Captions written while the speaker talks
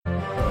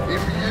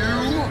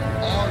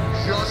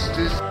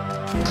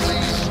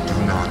Please do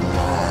not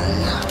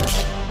lie.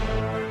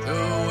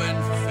 To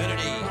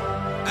infinity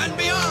and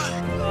beyond!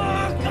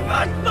 Oh, come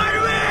on,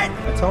 Spider-Man!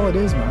 That's all it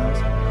is, Miles.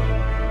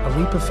 A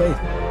leap of faith.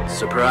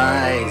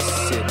 Surprise,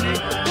 Sydney.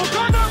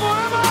 Wakanda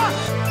forever!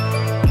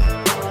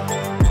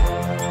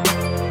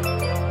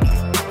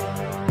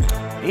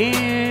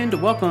 And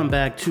welcome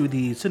back to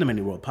the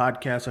Cinemania World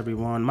Podcast,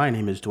 everyone. My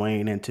name is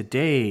Dwayne, and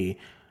today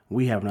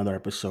we have another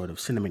episode of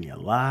Cinemania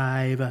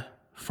Live,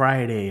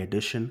 Friday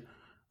edition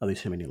of the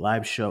Cinemania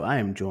Live show. I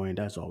am joined,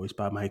 as always,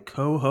 by my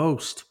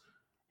co-host,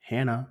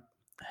 Hannah.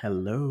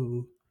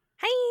 Hello.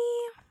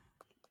 Hi.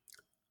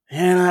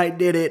 And I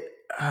did it.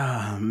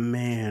 Oh,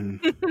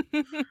 man.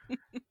 We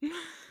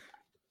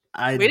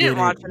didn't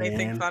watch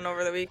anything fun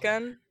over the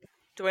weekend.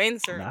 Dwayne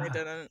certainly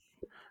didn't.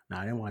 Nah,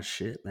 I didn't watch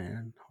shit,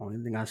 man.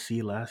 Only thing I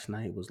see last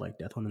night was like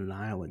Death on the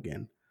Nile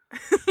again.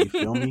 You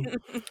feel me?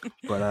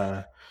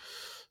 But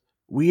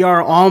we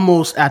are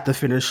almost at the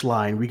finish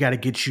line. We got to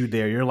get you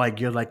there.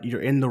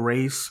 You're in the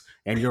race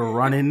and you're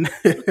running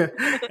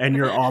and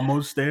you're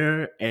almost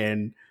there.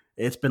 And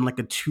it's been like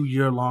a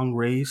 2-year long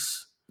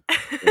race.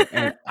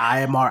 And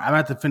I'm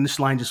at the finish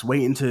line, just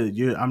waiting to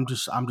you. I'm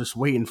just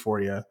waiting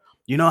for you.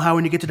 You know how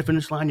when you get to the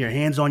finish line, your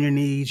hands on your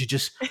knees,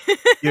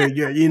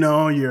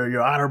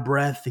 you're out of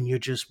breath and you're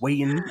just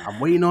waiting. I'm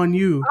waiting on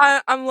you.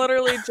 I'm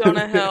literally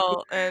Jonah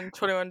Hill and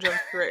 21 Jump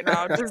Street right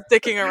now, just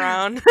dicking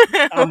around.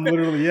 I'm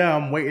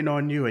waiting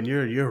on you, and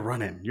you're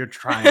running. You're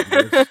trying.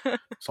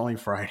 It's only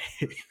Friday.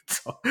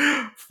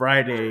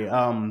 Friday.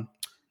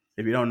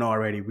 If you don't know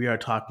already, we are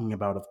talking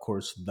about, of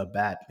course, The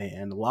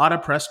Batman. A lot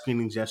of press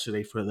screenings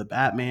yesterday for The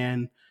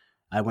Batman.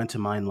 I went to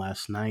mine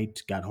last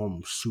night, got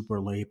home super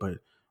late, but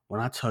when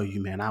I tell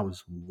you, man, I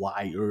was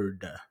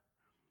wired,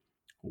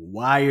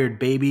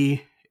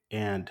 baby,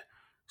 and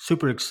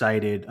super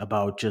excited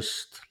about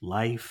just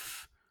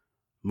life,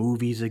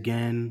 movies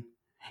again.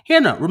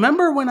 Hannah,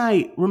 remember when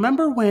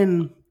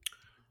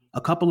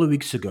a couple of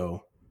weeks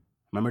ago,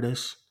 remember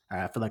this?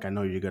 I feel like I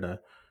know you're gonna,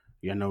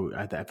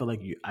 I feel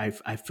like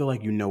I feel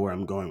like you know where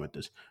I'm going with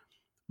this.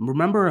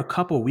 Remember a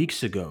couple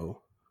weeks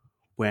ago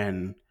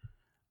when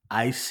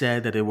I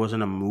said that it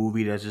wasn't a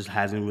movie that just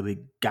hasn't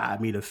really got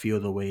me to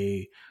feel the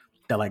way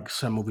that like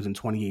some movies in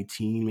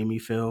 2018 made me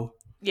feel?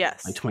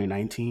 Yes. Like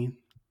 2019.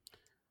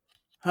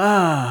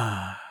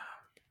 I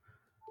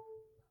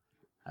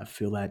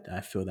feel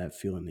that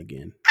feeling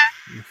again.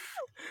 It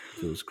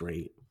feels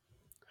great.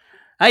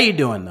 How you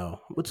doing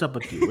though? What's up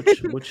with you?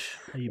 What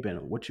you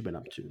been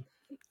up to?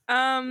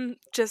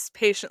 Just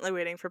patiently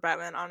waiting for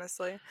Batman,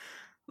 honestly.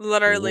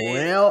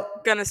 Literally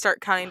gonna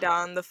start counting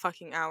down the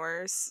fucking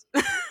hours.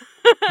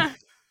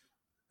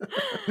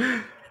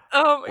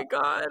 Oh my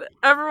god.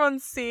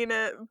 Everyone's seen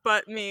it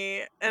but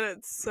me, and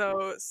it's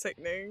so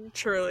sickening,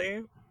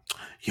 truly.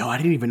 Yo, I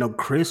didn't even know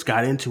Chris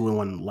got into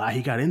one.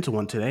 He got into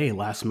one today,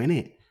 last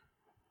minute.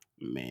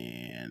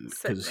 Man,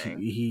 because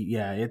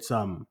it's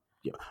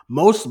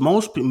most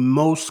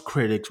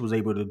critics was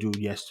able to do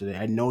yesterday.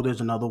 I know there's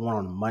another one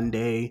on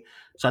Monday,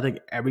 so I think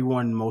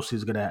everyone mostly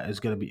is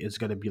gonna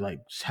be like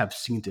have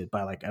seen it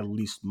by like at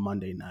least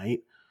Monday night.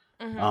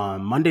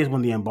 Mm-hmm. Monday's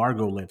when the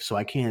embargo lifts, so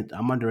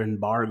I'm under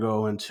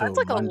embargo until that's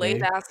like Monday. A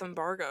late ass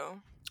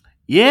embargo.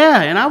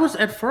 Yeah, and I was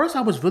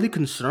really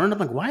concerned. I'm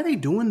like, why are they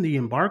doing the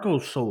embargo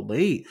so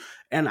late?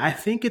 And I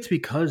think it's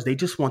because they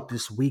just want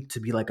this week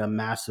to be like a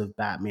massive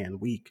Batman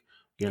week,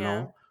 you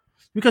know?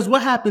 Because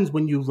what happens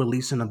when you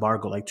release an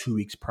embargo like 2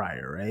 weeks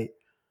prior, right?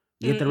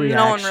 You get the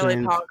reactions. No one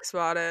really talks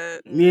about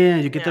it. Yeah,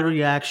 you get the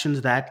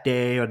reactions that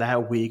day or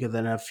that week, and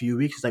then a few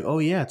weeks, it's like, oh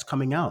yeah, it's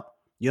coming out.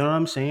 You know what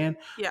I'm saying?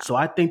 Yeah. So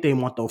I think they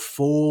want the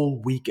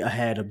full week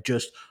ahead of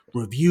just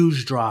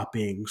reviews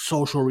dropping,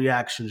 social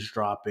reactions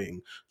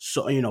dropping,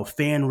 so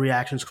fan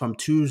reactions from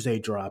Tuesday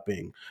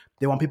dropping.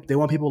 They want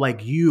people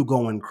like you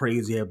going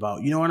crazy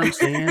about. You know what I'm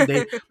saying?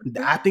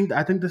 I think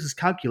this is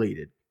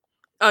calculated.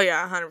 Oh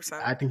yeah,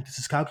 100%. I think this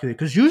is calculated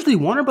because usually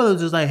Warner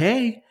Brothers is like,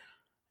 hey,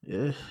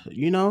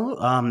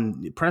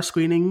 press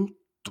screening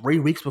 3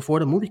 weeks before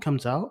the movie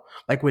comes out,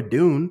 like with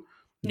Dune.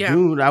 Yeah.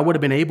 Dune, I would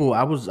have been able.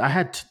 I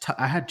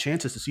had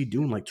chances to see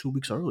Dune like 2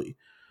 weeks early.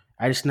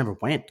 I just never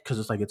went because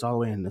it's like it's all the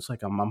way in. It's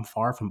like I'm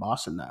far from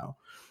Boston now,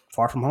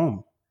 far from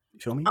home. You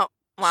feel me? Oh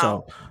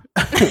wow.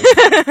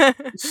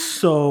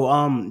 So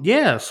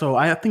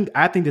I think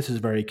this is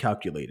very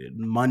calculated.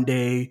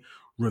 Monday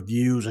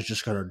reviews are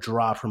just gonna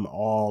drop from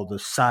all the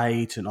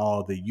sites and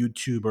all the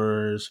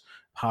YouTubers,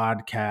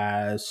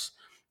 podcasts,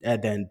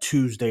 and then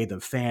Tuesday the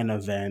fan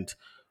event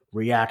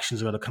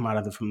reactions are gonna come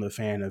out from the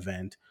fan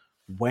event.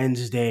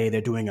 Wednesday, they're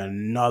doing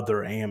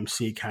another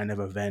AMC kind of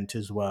event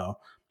as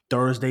well.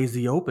 Thursday's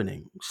the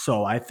opening.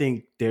 So I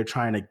think they're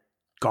trying to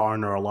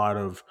garner a lot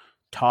of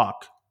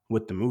talk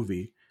with the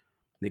movie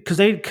because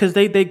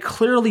they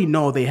clearly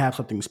know they have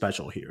something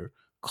special here.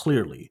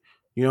 Clearly.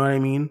 You know what I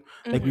mean?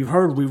 Mm-hmm. Like we've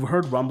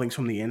heard rumblings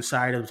from the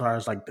inside as far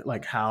as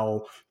like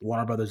how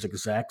Warner Brothers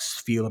execs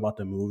feel about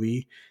the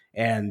movie,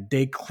 and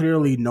they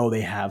clearly know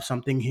they have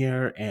something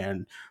here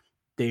and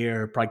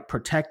they're like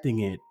protecting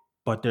it.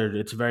 but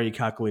it's very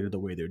calculated the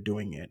way they're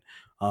doing it,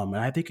 and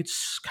I think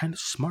it's kind of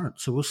smart.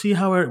 So we'll see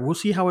how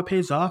it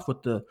pays off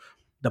with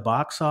the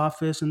box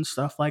office and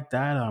stuff like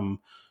that.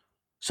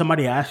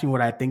 Somebody asked me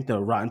what I think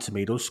the Rotten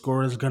Tomatoes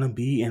score is gonna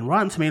be, and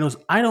Rotten Tomatoes,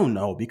 I don't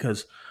know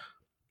because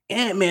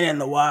Ant-Man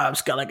and the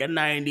Wasp's got like a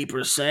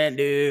 90%,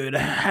 dude.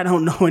 I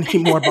don't know any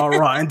more about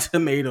Rotten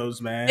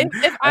Tomatoes, man.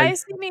 If I I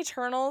seen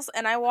Eternals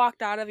and I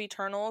walked out of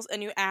Eternals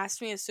and you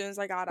asked me as soon as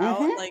I got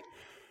out, Mhm. like,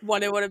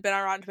 what it would have been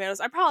on Rotten Tomatoes,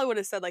 I probably would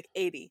have said, like,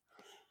 80.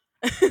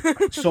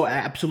 So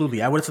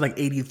absolutely, I would have said like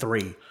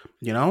 83.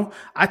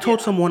 I Yeah.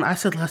 told someone, I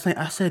said last night,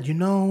 I said,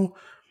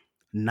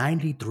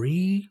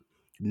 93,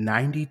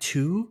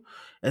 92,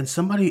 and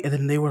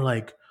then they were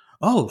like,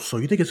 "Oh, so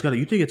you think it's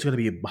gonna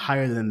be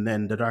higher than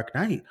the Dark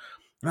Knight?"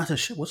 And I said,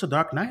 "Shit, what's the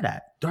Dark Knight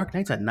at? Dark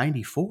Knight's at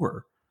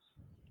 94."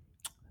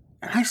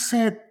 And I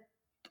said,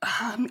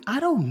 I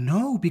don't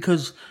know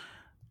because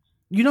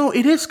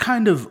it is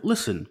kind of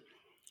listen.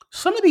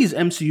 Some of these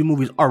MCU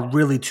movies are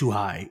really too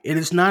high. It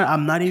is not.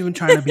 I'm not even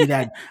trying to be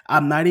that.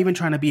 I'm not even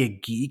trying to be a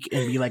geek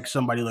and be like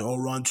somebody like, oh,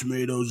 Rotten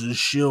Tomatoes is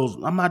shills.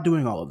 I'm not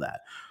doing all of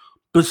that.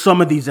 But some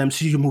of these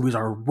MCU movies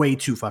are way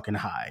too fucking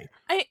high.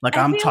 Like I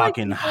I'm feel like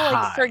talking people,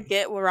 like, high.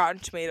 forget what Rotten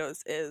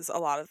Tomatoes is a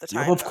lot of the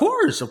Yeah, time, of though.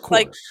 course, of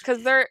Like, course.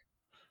 because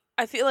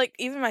I feel like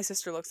even my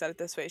sister looks at it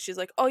this way. She's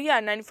like, "Oh yeah,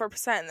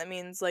 94%. That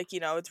means like,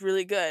 it's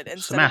really good."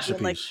 It's a Instead of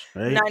being like masterpiece,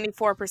 right?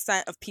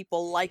 94% of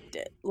people liked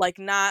it. Like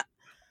not,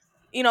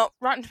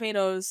 Rotten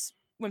Tomatoes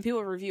when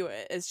people review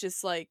it, it's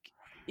just like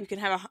you can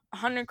have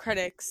 100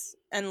 critics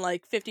and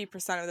like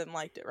 50% of them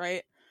liked it,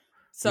 right?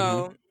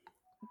 Mm-hmm. So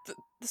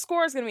the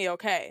score is going to be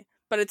okay,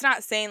 but it's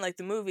not saying like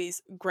the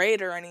movie's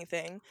great or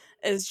anything.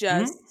 It's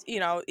Mm-hmm. just,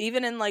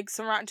 even in like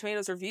some Rotten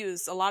Tomatoes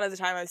reviews, a lot of the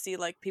time I see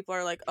like people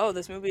are like, "Oh,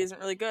 this movie isn't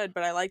really good,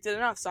 but I liked it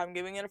enough, so I'm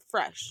giving it a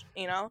fresh."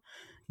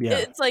 Yeah,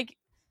 It's like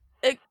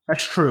it,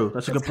 that's true.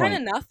 That's a it's good kind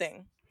point. of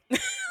nothing.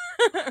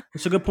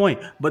 It's a good point.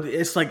 But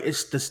it's like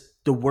it's this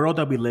the world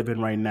that we live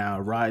in right now.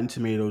 Rotten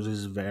Tomatoes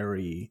is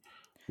very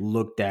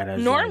looked at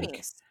as like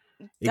Normies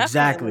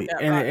definitely look exactly,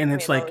 at and Rotten and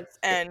it's like Tomatoes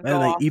and and go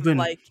like off of even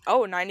like,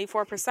 "Oh,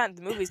 94%,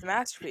 the movie's a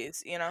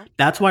masterpiece."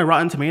 that's why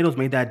Rotten Tomatoes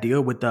made that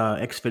deal with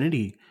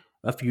Xfinity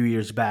a few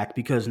years back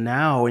because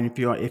now, and if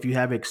you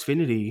have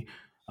Xfinity,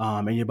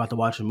 and you're about to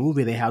watch a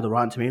movie, they have the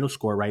Rotten Tomatoes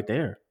score right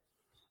there,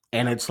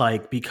 and Yeah. it's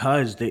like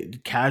because the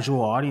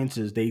casual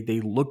audiences they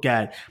look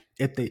at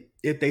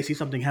if they see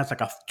something has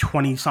like a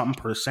 20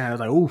 something percent, it's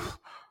like oof,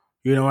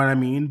 you know what I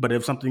mean? But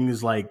if something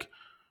is like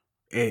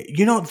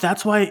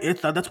that's why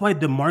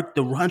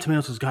the Rotten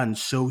Tomatoes has gotten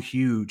so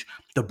huge.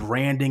 The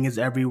branding is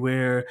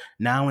everywhere.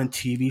 Now in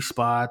TV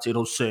spots,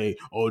 it'll say,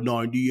 "Oh,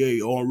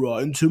 98 on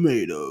Rotten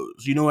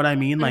Tomatoes." You know what I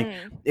mean? Like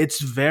Mhm.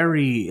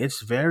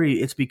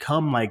 it's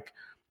become like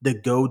the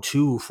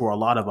go-to for a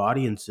lot of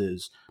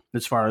audiences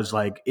as far as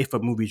like if a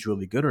movie's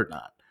really good or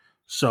not.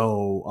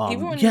 So,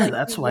 Even when yeah, you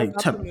that's look why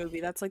up a movie,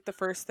 that's like the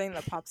first thing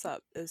that pops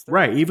up is the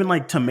right, review. even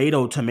like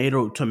tomato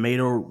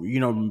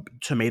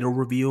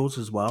reveals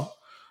as well.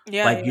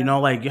 Yeah, Like, yeah.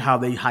 like how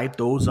they hype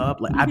those up.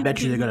 Like, I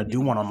bet you they're gonna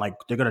do one on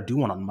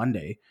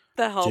Monday.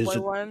 The Just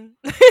Hellboy one.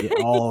 yeah,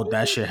 oh,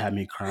 that shit had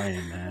me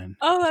crying, man.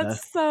 Oh, 'Cause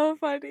that's so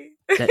funny.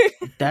 that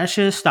that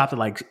shit stopped at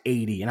like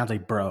 80, and I was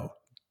like, bro,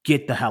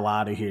 get the hell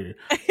out of here.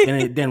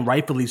 Then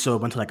rightfully so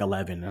it went to like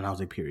 11, and I was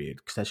like, period,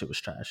 because that shit was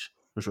trash.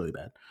 It was really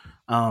bad.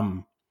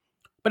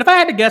 But if I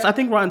had to guess, I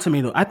think Rotten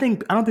Tomatoes. I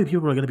don't think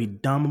people are gonna be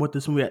dumb with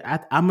this movie. I'm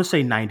gonna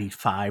say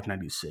 95,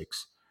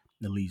 96,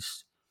 at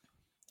least.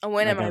 A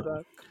win in Like my a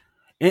book.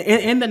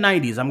 in the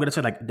 90s, I'm gonna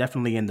say like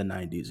definitely in the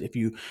 90s. If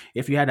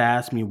you had to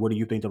ask me what do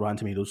you think the Rotten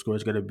Tomatoes score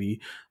is gonna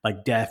be,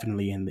 like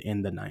definitely in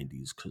the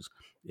 90s. Because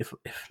if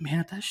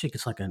man, if that shit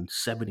gets like a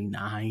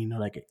 79 or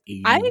like an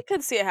I 80,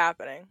 could see it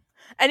happening.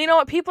 And you know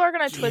what? People are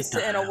gonna get twist the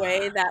it in a hell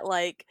way out. that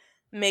like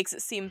makes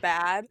it seem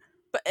bad,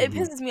 but it Mhm.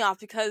 pisses me off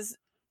because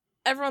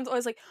everyone's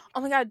always like,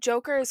 "Oh my god,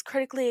 Joker is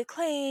critically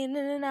acclaimed,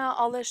 no, no, no,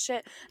 all this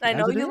shit." And I As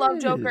know it you love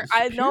Joker. is,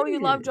 I know you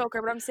love period.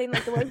 Joker, but I'm saying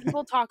like the way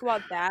people talk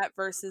about that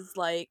versus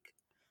like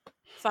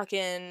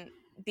fucking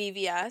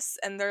BVS,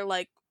 and they're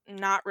like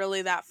not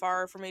really that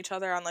far from each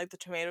other on like the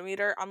tomato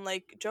meter. I'm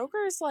like,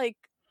 Joker is like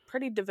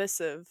pretty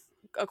divisive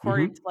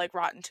according to Hmm. like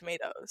Rotten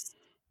Tomatoes.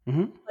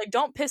 Hmm. Like,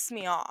 don't piss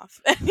me off.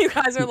 And you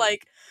guys are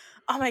like,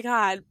 "Oh my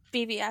god,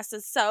 BVS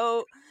is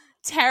so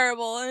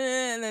terrible,"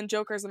 and then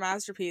Joker's a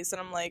masterpiece, and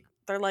I'm like,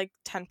 they're like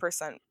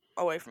 10%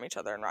 away from each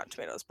other in Rotten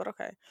Tomatoes, but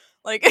okay.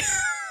 Like,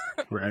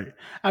 Right.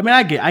 I mean,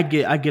 I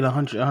get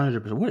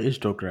 100%. What is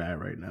Joker at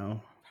right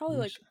now? probably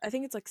like I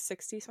think it's like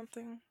 60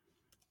 something.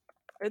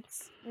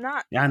 It's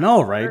not Yeah, I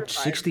know, right? certified.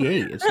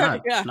 68. It's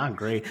not Yeah. it's not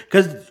great.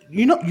 Cuz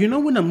you know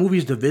when a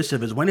movie's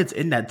divisive is when it's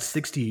in that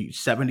 60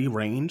 70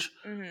 range.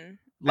 I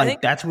Like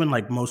think that's when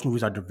like most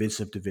movies are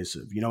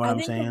divisive. You know what I I'm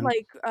think of saying?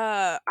 like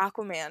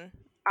Aquaman.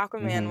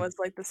 Aquaman Mhm. was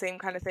like the same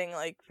kind of thing,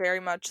 like very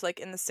much like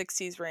in the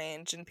 60s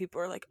range, and people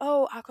were like,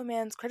 "Oh,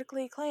 Aquaman's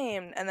critically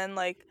acclaimed." And then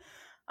like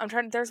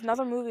there's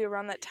another movie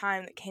around that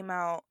time that came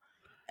out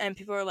and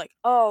people were like,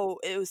 "Oh,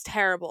 it was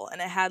terrible."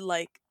 And it had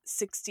like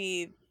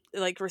 60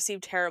 like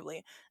received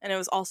terribly, and it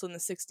was also in the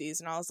 60s,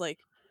 and I was like,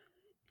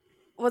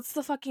 what's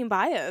the fucking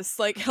bias?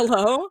 Like,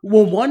 hello?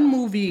 Well, the one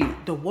movie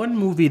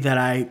that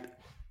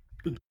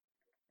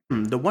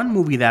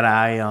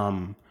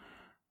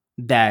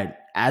that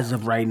as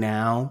of right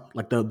now,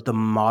 like the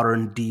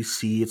modern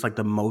DC, it's like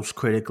the most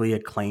critically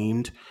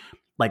acclaimed.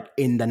 Like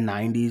in the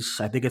 '90s,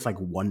 I think it's like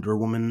Wonder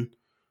Woman.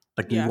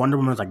 Like Yeah. Wonder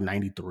Woman was like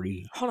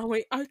 '93. Hold on,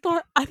 wait. I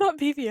thought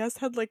BVS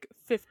had like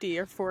 50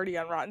 or 40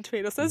 on Rotten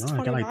Tomatoes. That's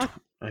No, 29.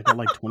 I got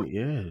like 20.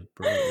 Yeah,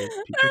 bro,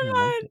 people Never didn't like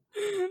mind.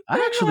 it. I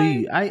Never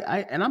actually, mind.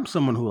 and I'm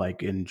someone who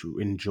like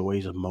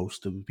enjoys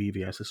most of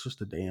BVS. It's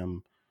just a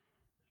damn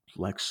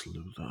Lex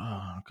Luthor.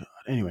 Oh god.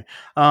 Anyway,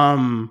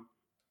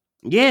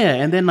 yeah,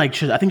 and then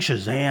like I think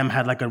Shazam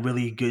had like a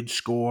really good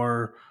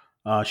score.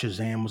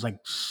 Shazam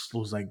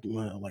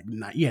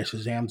yeah,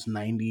 Shazam's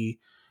 90.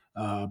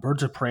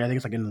 Birds of Prey, I think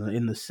it's like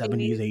in the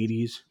 70s, 80s.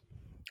 80s.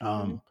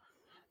 Mhm.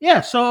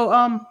 Yeah,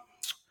 so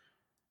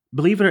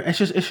believe it or it's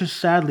just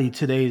sadly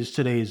today's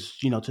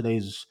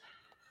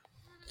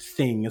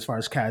thing as far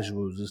as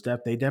casuals is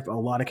that a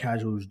lot of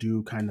casuals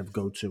do kind of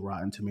go to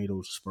Rotten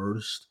Tomatoes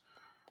first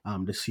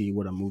to see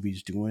what a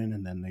movie's doing,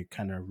 and then they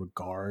kind of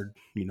regard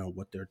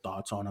what their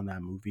thoughts on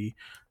that movie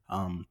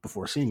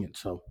before seeing it.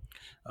 So,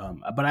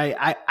 but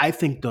I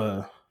think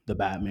the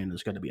Batman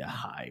is going to be a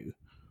high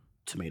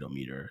tomato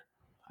meter.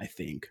 I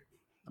think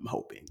I'm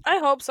hoping. I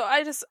hope so.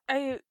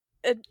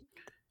 It,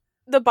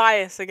 the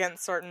bias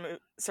against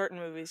certain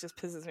movies just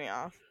pisses me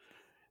off.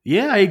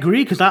 Yeah, I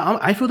agree because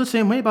I feel the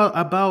same way about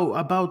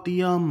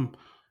the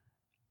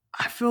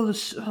I feel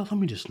this. Let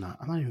me just not.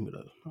 I'm not even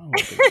gonna. I don't want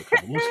to get into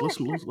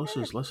kind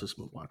of. Let's just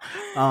move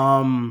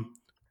on.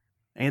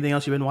 Anything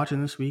else you've been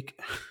watching this week?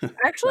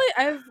 Actually,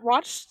 I've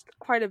watched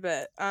quite a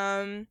bit.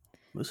 I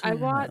Listen,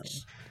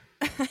 watched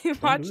I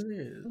what watched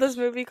it this is.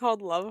 movie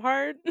called Love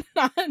Hard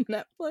on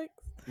Netflix.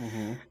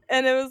 Mm-hmm.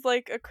 And it was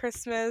like a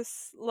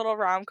Christmas little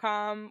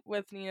rom-com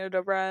with Nina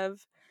Dobrev.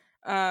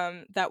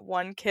 That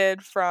one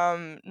kid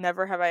from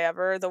Never Have I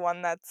Ever, the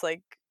one that's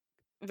like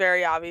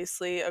very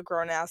obviously a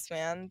grown-ass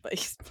man, but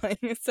he's playing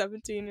a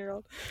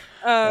 17-year-old.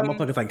 That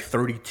motherfucker's like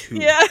 32.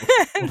 Yeah.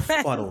 and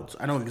then Befuddled.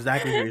 I know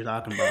exactly who you're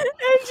talking about.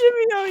 and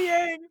Jimmy O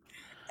Yang.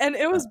 And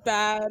it was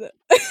bad.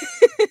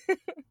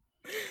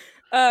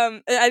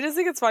 I just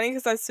think it's funny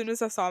because as soon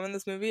as I saw him in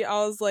this movie, I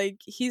was like,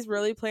 he's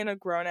really playing a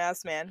grown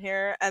ass man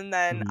here, and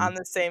then Mm-hmm. on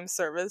the same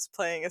service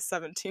playing a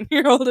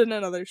 17-year-old in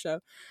another show.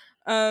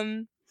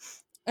 Um,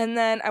 and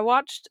then I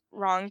watched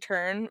Wrong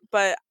Turn,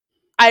 but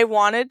I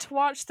wanted to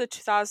watch the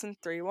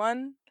 2003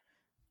 one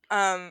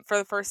for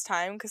the first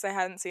time because I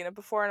hadn't seen it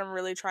before, and I'm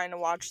really trying to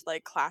watch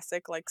like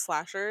classic like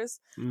slashers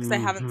because I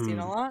haven't seen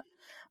a Mm-hmm. lot.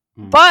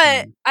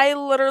 But Mm-hmm. I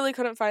literally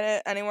couldn't find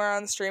it anywhere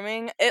on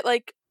streaming.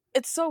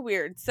 It's so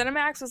weird.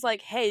 Cinemax was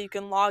like, "Hey, you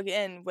can log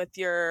in with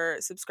your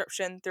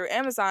subscription through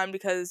Amazon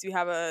because you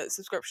have a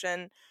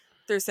subscription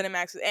through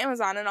Cinemax with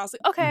Amazon." And I was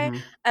like, "Okay." Mm-hmm.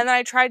 And then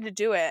I tried to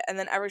do it, and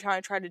then every time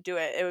I tried to do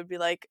it, it would be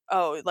like,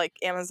 "Oh, like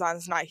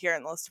Amazon's not here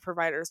in the list of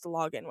providers to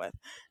log in with."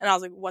 And I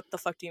was like, "What the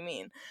fuck do you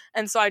mean?"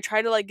 And so I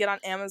tried to like get on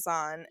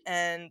Amazon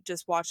and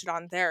just watch it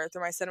on there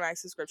through my Cinemax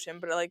subscription,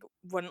 but it like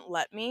wouldn't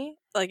let me.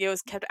 Like it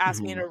was kept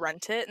asking me Mm-hmm. to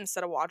rent it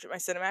instead of watch it my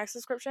Cinemax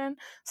subscription.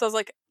 So I was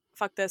like,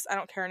 fuck this, I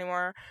don't care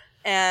anymore.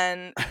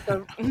 And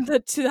the the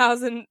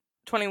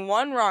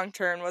 2021 Wrong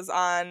Turn was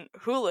on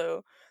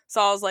Hulu.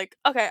 So I was like,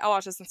 okay, I'll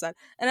watch this instead.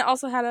 And it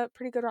also had a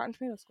pretty good Rotten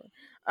Tomato score.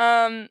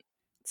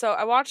 So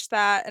I watched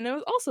that and it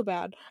was also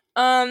bad.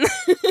 Um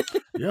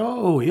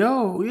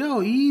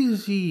Yo,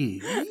 easy,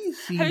 Have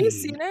you easy.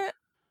 seen it?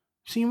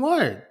 Seen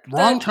what? The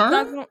Wrong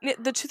turn?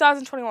 the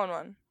 2021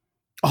 one.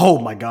 Oh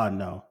my god,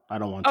 no. I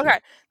don't want to. Okay.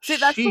 See,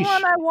 that's the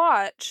one Sheesh. I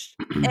watched.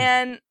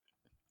 And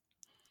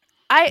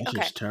That's okay.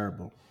 just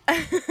terrible.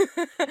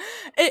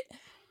 it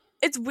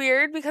it's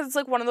weird because it's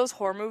like one of those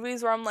horror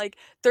movies where I'm like,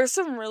 there's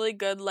some really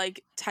good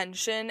like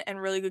tension and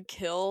really good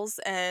kills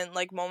and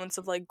like moments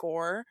of like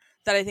gore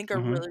that I think are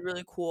Mm-hmm. really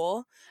really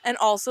cool. And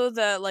also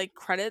the like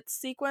credits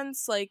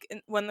sequence, like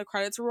when the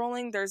credits are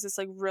rolling, there's this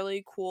like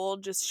really cool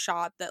just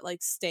shot that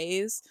like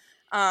stays.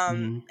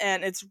 Mm-hmm.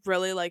 And it's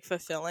really like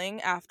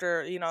fulfilling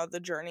after the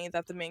journey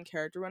that the main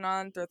character went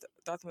on throughout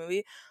the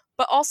movie.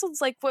 But also, it's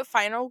like with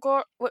Final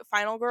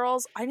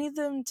Girls, I need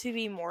them to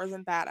be more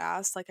than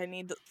badass. Like I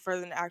need for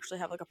them to actually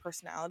have like a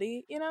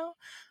personality.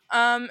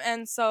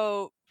 And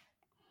so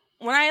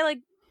when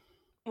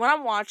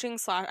I'm watching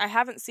slash, I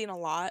haven't seen a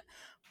lot,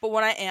 but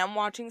when I am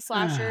watching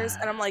slashers,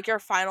 and I'm like, your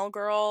final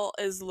girl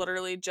is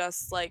literally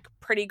just like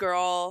pretty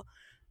girl,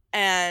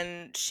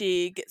 and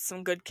she gets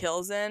some good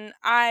kills in,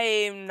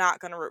 I'm not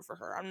gonna root for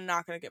her. I'm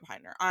not gonna get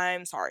behind her.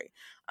 I'm sorry.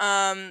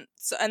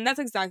 So and that's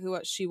exactly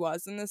what she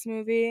was in this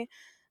movie.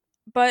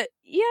 But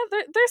yeah,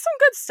 there's some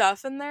good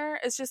stuff in there.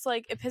 It's just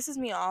like it pisses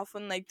me off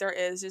when like there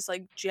is just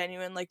like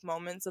genuine like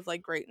moments of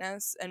like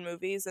greatness in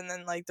movies, and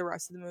then like the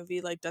rest of the movie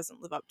like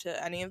doesn't live up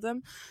to any of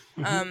them.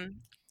 Mm-hmm. Um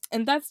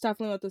and that's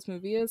definitely what this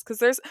movie is,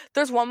 because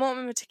there's one moment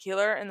in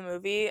particular in the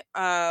movie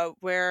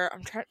where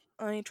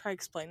let me try to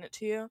explain it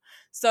to you.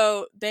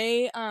 So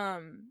they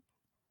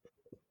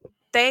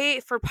they,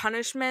 for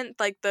punishment,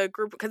 like the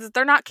group, because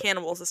they're not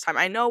cannibals this time.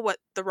 I know what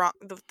the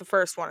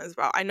first one is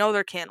about. I know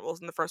they're cannibals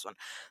in the first one.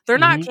 They're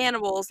not Mm-hmm.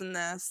 cannibals in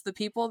this. The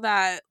people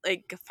that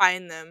like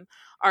find them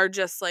are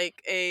just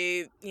like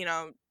a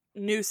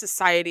new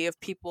society of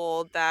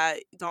people that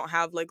don't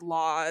have like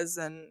laws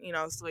and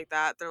stuff like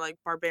that. They're like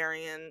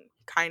barbarian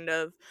kind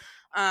of,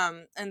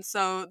 and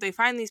so they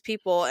find these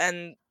people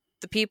and.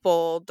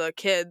 The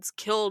kids,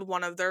 killed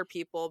one of their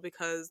people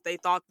because they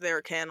thought they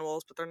were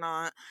cannibals, but they're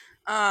not.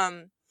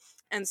 Um,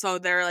 and so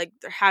they're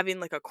having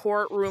like a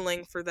court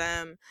ruling for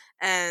them,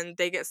 and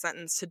they get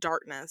sentenced to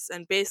darkness,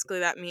 and basically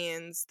that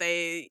means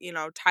they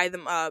tie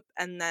them up,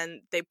 and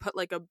then they put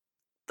like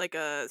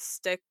a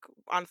stick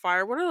on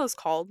fire. What are those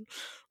called?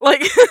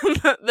 Like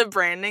the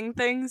branding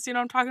things, you know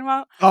what I'm talking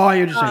about? Oh, I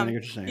hear what you're saying. I hear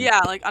what you're saying. Yeah,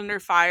 like under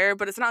fire,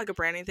 but it's not like a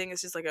branding thing,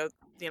 it's just like a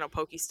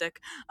pokey stick.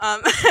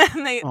 And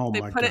Oh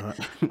they my put it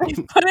god. they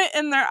put it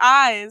in their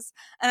eyes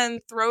and then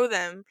throw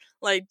them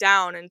like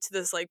down into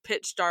this like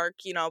pitch dark,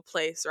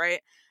 place,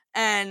 right?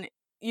 And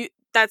you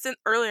that's in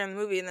earlier in the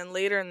movie, and then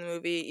later in the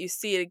movie you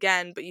see it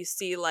again, but you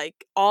see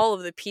like all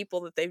of the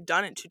people that they've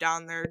done it to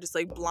down there just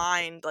like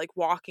blind, like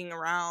walking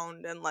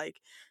around and like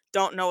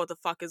don't know what the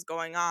fuck is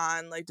going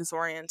on, like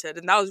disoriented,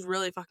 and that was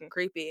really fucking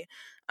creepy.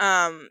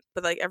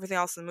 But like everything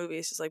else in the movie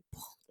is just like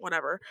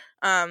whatever.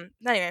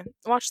 Anyway,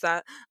 watch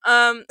that.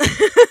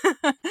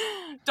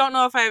 Don't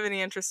know if I have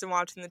any interest in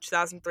watching the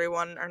 2003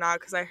 one or not,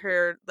 because I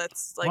heard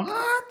that's like,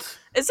 What?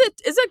 is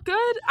it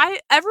good?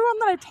 Everyone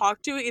that I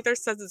talk to either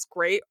says it's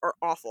great or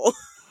awful.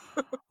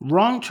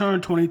 Wrong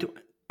Turn 22.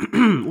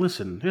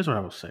 Listen, here's what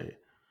I will say.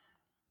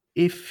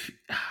 If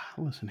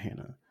listen,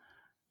 Hannah,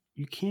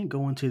 you can't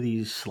go into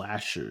these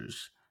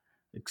slashers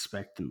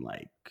expecting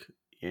like,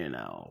 you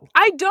know,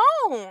 I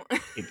don't.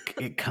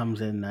 it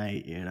comes at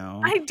night, you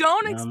know. I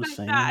don't You know what I'm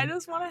expect that. I saying?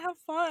 just want to have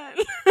fun.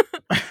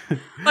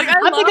 Like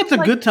I I think love it's a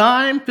like good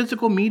time.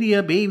 Physical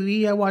media,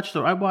 baby. I watch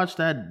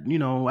that, you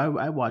know,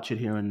 I watch it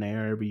here and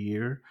there every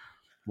year.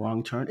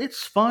 Wrong Turn.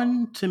 It's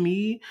fun to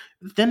me.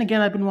 Then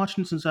again, I've been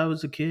watching since I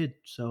was a kid,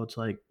 so it's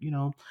like, you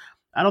know,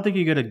 I don't think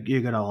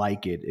you're gonna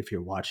like it if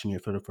you're watching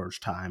it for the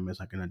first time as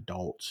like an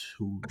adult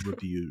who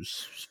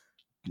reviews,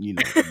 you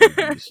know,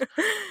 movies.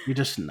 You're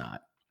just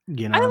not.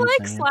 You know what I'm I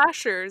like saying?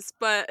 slashers,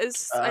 but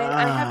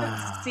I haven't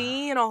Ah,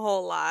 seen a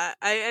whole lot.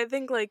 I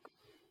think like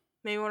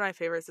maybe one of my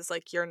favorites is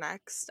like You're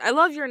Next. I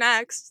love You're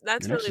Next. Your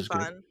That's next really is good.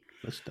 fun.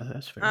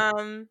 That's fair.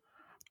 Um,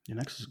 Your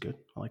next is good.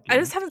 I like I your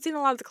just next. haven't seen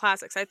a lot of the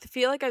classics. I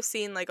feel like I've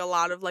seen like a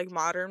lot of like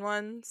modern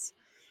ones.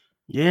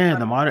 Yeah,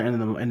 the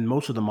modern and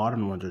most of the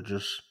modern ones are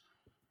just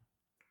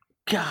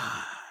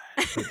God.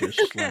 They're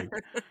just like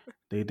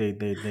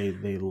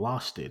they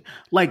lost it.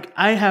 Like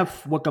I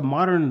have what the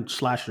modern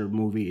slasher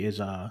movie is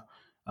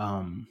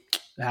um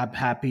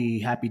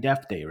Happy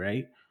Death Day,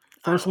 right?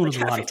 I First don't one like was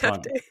a lot Happy of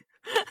Death fun. Day.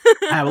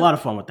 I have a lot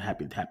of fun with the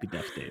Happy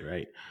Death Day,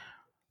 right?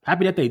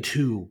 Happy Death Day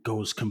 2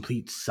 goes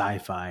complete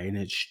sci-fi and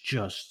it's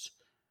just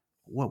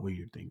what were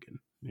you thinking?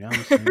 You know what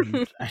I'm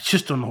saying? I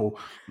just don't know.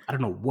 I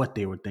don't know what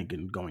they were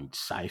thinking going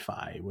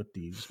sci-fi with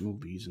these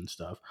movies and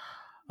stuff.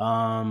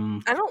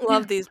 I don't Yeah.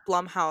 love these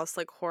Blumhouse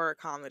like horror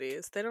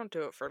comedies. They don't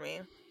do it for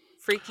me.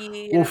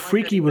 Freaky, I Well, didn't like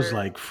that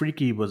either.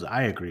 Freaky was.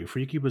 I agree.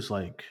 Freaky was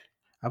like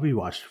I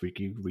rewatched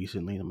Freaky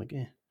recently, and I'm like,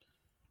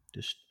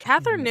 just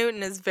Catherine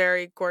Newton is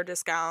very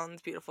gorgeous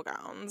gowns, beautiful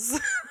gowns.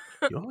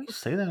 you always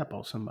say that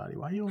about somebody.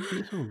 Why you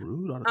being so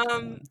rude all the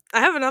time? I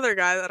have another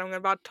guy that I'm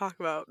about to talk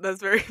about.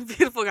 That's very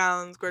beautiful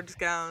gowns, gorgeous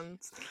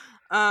gowns.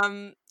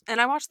 And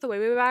I watched The Way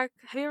Way Back.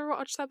 Have you ever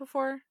watched that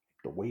before?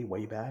 The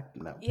way back.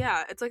 No.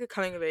 Yeah, it's like a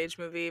coming of age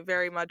movie,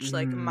 very much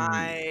like Mm,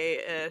 my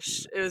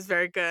ish. It was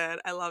very good.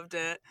 I loved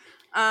it.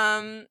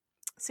 Um,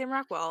 Sam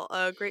Rockwell,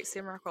 a great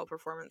Sam Rockwell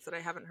performance that I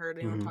haven't heard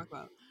anyone mm-hmm. talk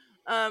about.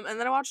 And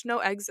then I watched No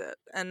Exit,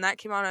 and that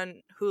came out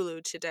on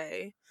Hulu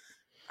today.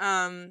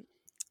 Um,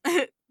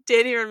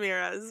 Danny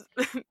Ramirez,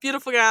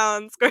 beautiful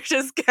gowns,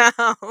 gorgeous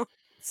gowns.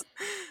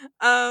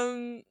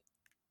 Um,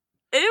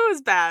 it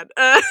was bad.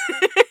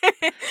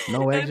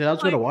 No And exit. I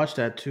was gonna like watch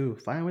that too.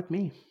 Fine with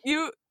me.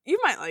 you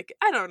might like it.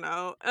 I don't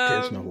know.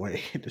 There's no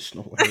way. There's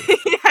no way.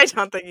 I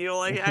don't think you'll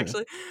like it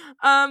actually.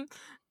 Um,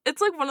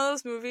 it's like one of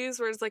those movies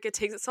where it's like it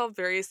takes itself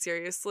very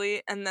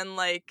seriously, and then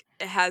like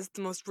it has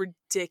the most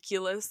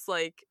ridiculous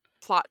like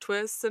plot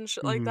twists and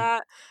shit like hmm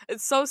that.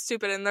 It's so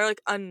stupid, and they're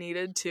like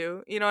unneeded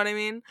too. You know what I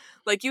mean?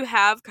 Like you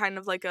have kind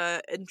of like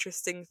a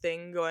interesting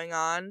thing going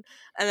on,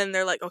 and then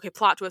they're like, okay,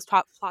 plot twist,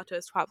 plot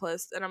twist, plot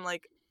twist, and I'm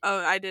like. Oh,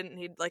 I didn't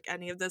need like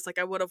any of this. Like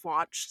I would have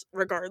watched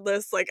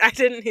regardless. Like I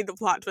didn't need the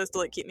plot twist to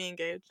like keep me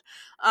engaged.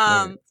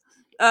 Right.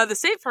 Um, the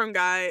State Farm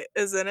guy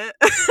is in it.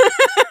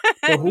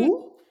 The And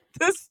who?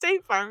 the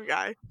State Farm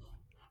guy.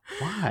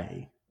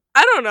 Why?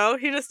 I don't know.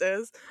 He just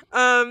is.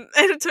 And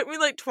it took me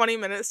like 20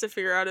 minutes to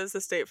figure out as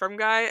the State Farm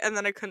guy, and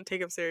then I couldn't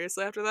take him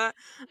seriously after that.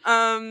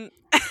 Um,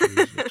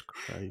 Jesus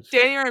Christ.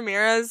 Danny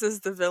Ramirez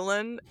is the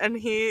villain, and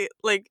he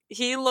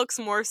looks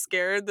more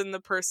scared than the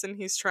person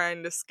he's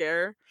trying to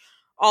scare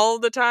all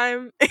the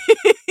time.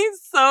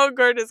 He's so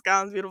gorgeous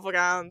gowns,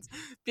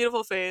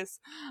 beautiful face.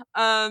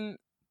 Um,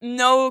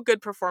 no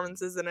good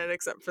performances in it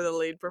except for the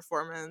lead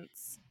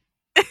performance.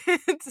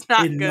 It's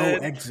not In No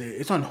good.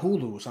 Exit. It's on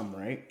Hulu or something,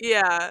 right?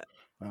 Yeah,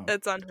 Oh,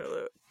 it's on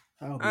Hulu.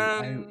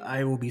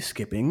 I will be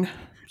skipping.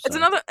 It's So.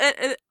 another.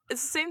 It's the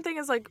same thing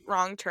as like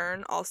Wrong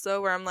Turn,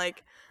 also, where I'm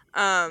like,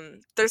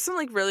 there's some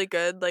like really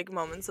good like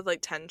moments of like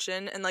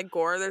tension and like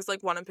gore. There's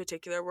like one in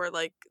particular where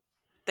like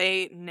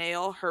they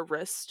nail her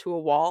wrist to a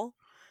wall,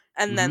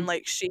 and then Mhm.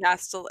 like she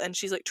has to, and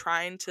she's like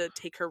trying to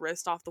take her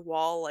wrist off the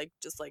wall, like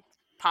just like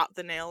pop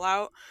the nail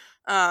out.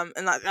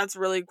 And that's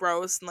really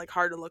gross and like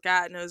hard to look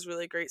at, and it was a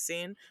really great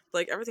scene. But,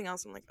 like everything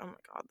else, I'm like, oh my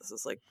god, this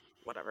is like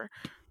whatever.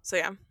 So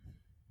yeah,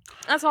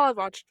 that's all I've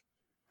watched.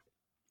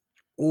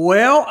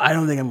 Well, I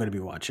don't think I'm going to be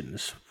watching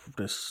this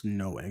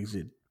No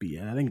Exit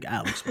BN. I think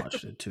Alex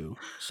watched it too.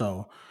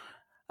 So,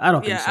 I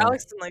don't think Yeah, so.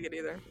 Alex didn't like it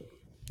either.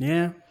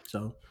 Yeah.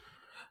 So,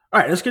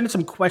 all right, let's get into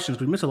some questions.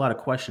 We missed a lot of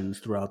questions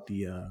throughout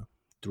the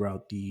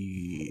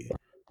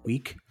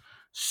week.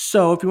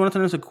 So, if you want to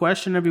send us a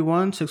question,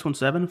 everyone,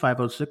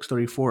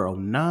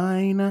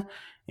 617-506-3409,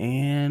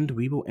 and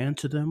we will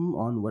answer them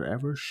on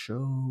whatever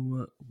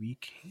show we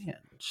can.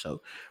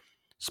 So,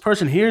 this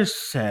person here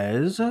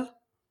says,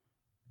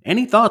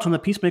 any thoughts on the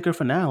Peacemaker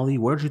finale?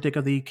 What did you think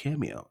of the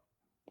cameo?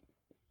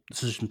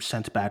 This is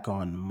sent back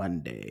on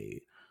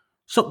Monday.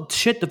 So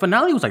shit, the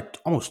finale was like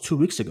almost 2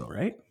 weeks ago,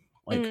 right?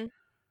 Like,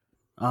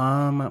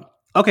 Mhm.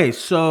 okay,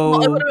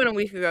 Well, it would so have been a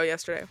week ago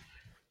yesterday.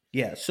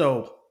 yeah,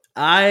 so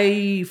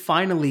I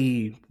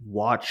finally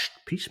watched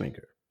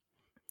Peacemaker.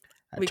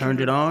 I We can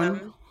prove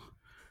him.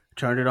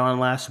 turned it on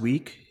last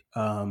week.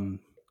 Wanted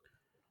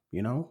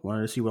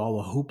to see what all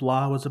the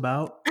hoopla was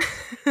about.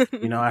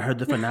 I heard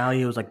the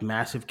finale. It was like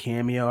massive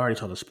cameo. I already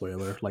saw the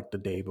spoiler like the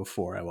day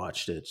before I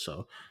watched it,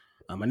 so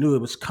I knew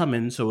it was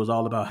coming. So it was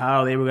all about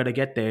how they were gonna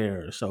get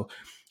there. So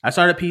I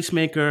started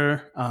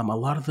Peacemaker. A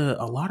lot of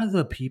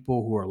the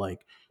people who are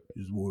like,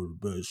 "This is one of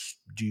the best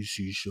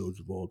DC shows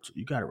of all time."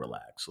 You gotta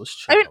relax.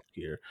 Let's I chill mean, out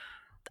here.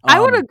 I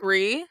would Um,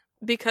 agree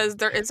because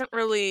there isn't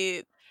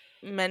really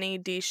many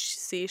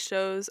DC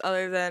shows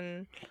other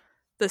than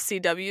the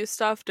CW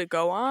stuff to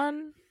go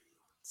on.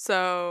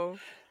 So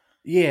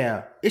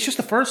yeah, it's just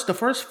the first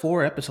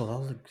 4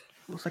 episodes.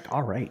 I was like,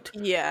 all right.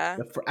 yeah,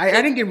 I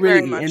didn't it's get very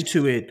really much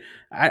into it.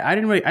 I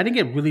didn't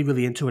get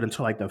really into it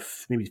until like the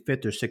maybe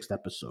fifth or sixth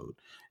episode,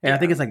 and I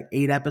think yeah. it's like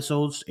 8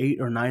 episodes, 8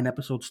 or 9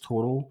 episodes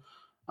total.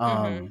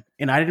 hmm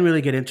And I didn't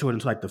really get into it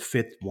until like the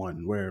fifth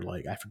one, where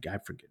like I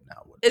forget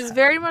now what's It's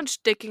very happening. much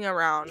sticking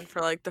around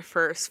for like the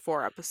first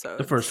four The first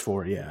episodes.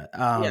 four, yeah,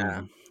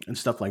 Yeah. and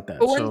stuff like But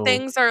that. when So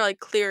things are like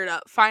cleared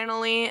up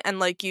finally and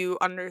like you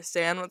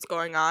understand what's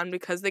going on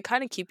because they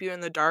kind of keep you in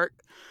the dark,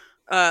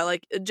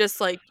 like just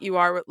like you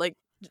are with like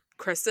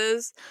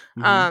Chris's.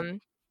 mhm.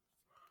 Um,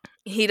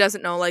 he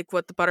doesn't know like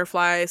what the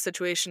butterfly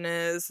situation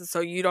is,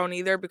 so you don't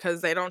either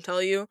because they don't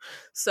tell you.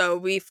 So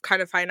we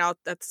kind of find out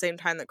at the same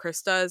time that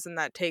Chris does, and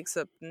that takes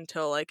up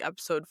until like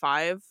episode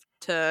 5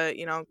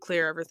 to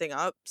clear everything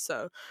up.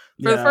 So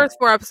for the Yeah, first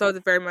 4 episodes,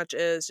 it very much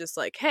is just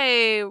like,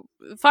 hey,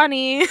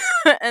 funny,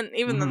 and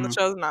even then the mhm.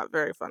 show's not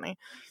very funny.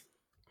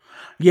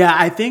 Yeah.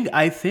 I think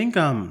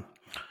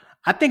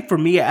for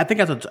me, I think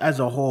as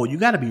a whole, you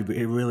got to be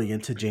really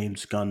into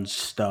James Gunn's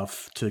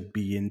stuff to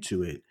be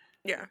into it.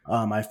 Yeah.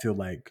 I feel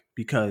like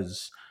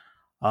because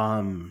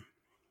um,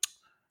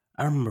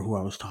 I don't remember who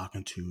I was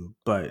talking to,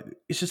 but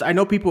it's just I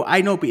know people.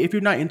 I know if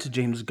you're not into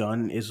James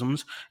Gunn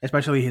isms,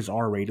 especially his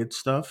R-rated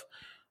stuff,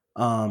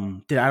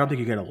 then I don't think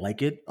you're gonna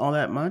like it all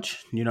that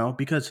much.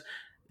 Because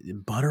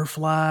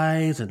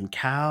butterflies and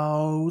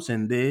cows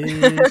and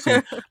this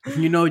and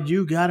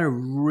you gotta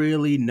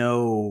really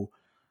know.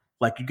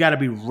 Like you got to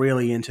be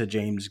really into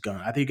James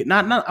Gunn. I think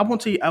not. I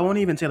won't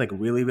even say like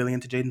really really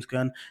into James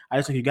Gunn. I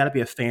just think you got to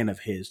be a fan of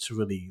his to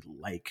really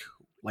like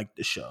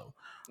the show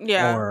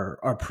Yeah. or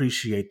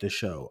appreciate the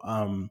show.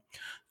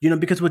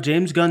 Because what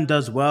James Gunn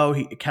does well,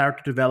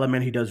 character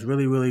development, he does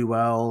really really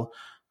well.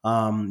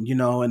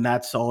 And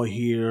that's all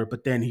here.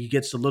 But then he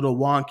gets a little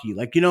wonky,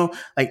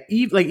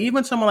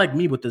 even someone like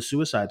me with the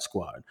Suicide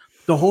Squad.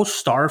 The whole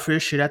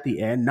starfish shit at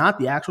the end, not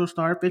the actual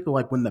starfish, but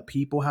like when the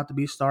people have to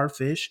be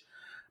starfish,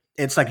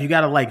 it's like you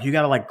gotta really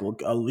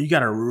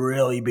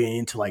be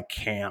into like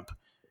camp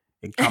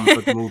and comic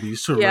book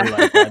movies to really Yeah.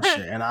 like that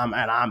shit. And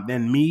I'm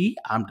then me,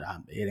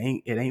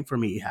 it ain't for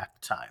me half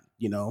the time.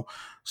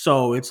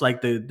 So it's like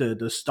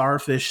the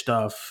starfish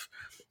stuff.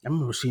 I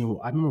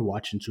remember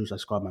watching Suicide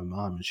Squad with my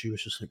mom, and she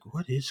was just like,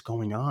 "What is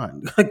going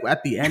on?" Like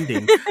at the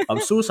ending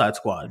of Suicide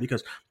Squad,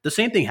 because the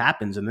same thing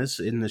happens in this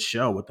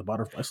show with the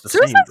butterfly. It's the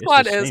Suicide same. It's the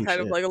Squad is same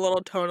kind of shit. like a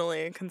little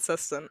tonally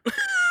inconsistent.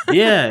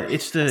 Yeah,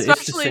 it's the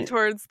Especially same.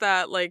 towards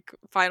that like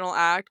final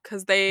act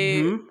because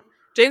Hmm.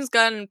 James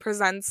Gunn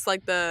presents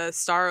like the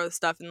Starro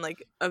stuff in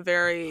like a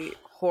very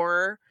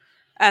horror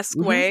esque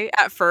Hmm. way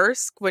at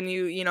first when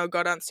you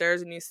go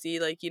downstairs and you see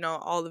like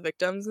all the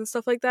victims and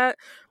stuff like that,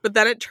 but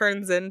then it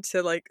turns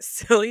into like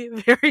silly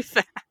very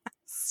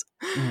fast.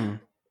 Hmm.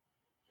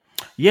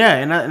 Yeah,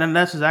 and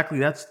that's exactly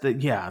that's the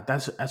yeah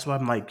that's why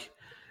I'm like,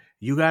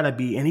 you gotta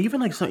be, and even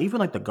like even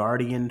like the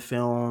Guardian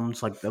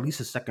films, like at least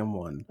the second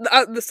one,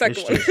 The it's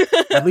second one. just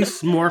at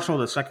least more so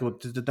the second one.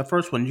 The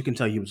first one you can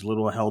tell he was a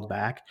little held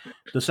back.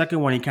 The second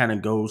one he kind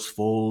of goes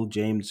full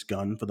James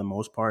Gunn for the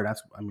most part.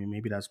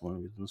 Maybe that's one of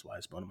the reasons why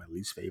it's one of my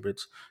least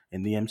favorites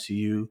in the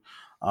MCU.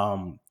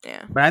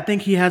 Yeah. But I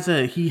think he has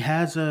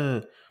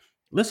a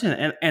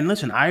listen, and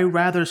listen. I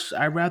rather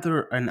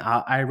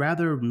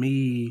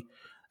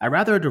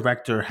a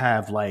director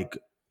have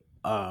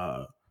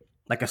uh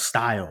like a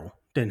style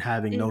than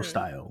having no Mhm.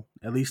 style.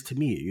 At least to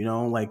me,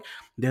 like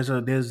there's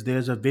a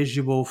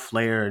visual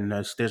flair, and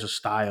there's a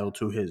style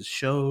to his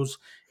shows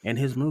and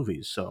his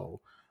movies.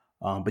 So,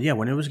 but yeah,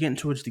 when it was getting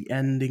towards the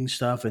ending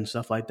stuff and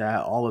stuff like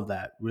that, all of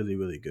that really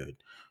really good.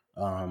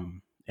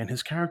 And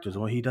his characters,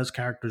 well, he does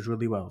characters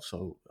really well.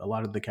 So a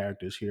lot of the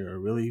characters here are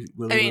really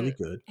I really mean, really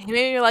good. he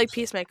made me like So.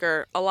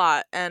 Peacemaker a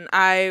lot, and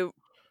I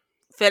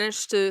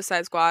finished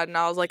Suicide Squad, and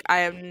I was like, I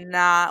am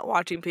not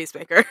watching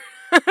Peacemaker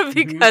Mhm.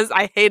 because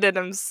I hated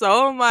him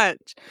so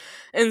much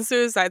in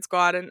Suicide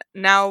Squad, and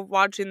now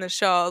watching the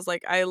show, I was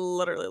like, I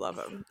literally love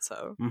him.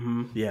 So,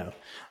 Yeah.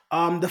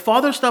 The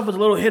father stuff was a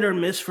little hit or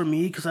miss for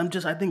me because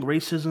I think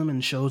racism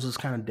in shows is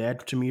kind of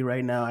dead to me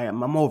right now.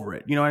 I'm over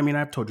it. You know what I mean?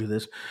 I've told you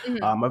this. mhm.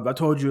 I've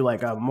told you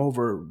like I'm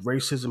over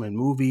racism in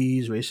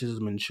movies,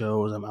 racism in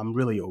shows. I'm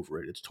really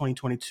over it. It's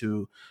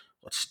 2022.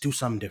 Let's do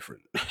something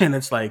different. And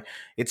it's like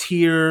it's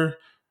here,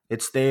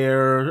 it's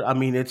there. I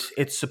mean, it's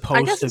I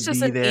supposed guess to it's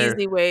just be an there.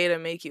 easy way to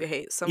make you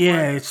hate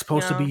Yeah, someone, it's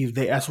supposed to be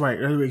there. That's right.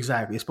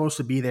 Exactly. It's supposed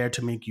to be there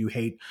to make you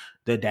hate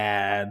the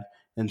dad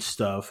and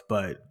stuff.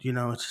 But it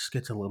just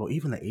gets a little.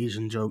 Even the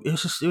Asian joke. It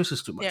was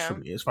just too much for Yeah.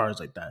 me as far as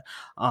like that.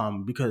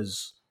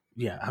 Because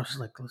yeah, I was just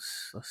like,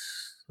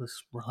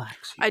 let's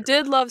relax I here.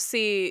 did love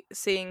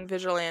seeing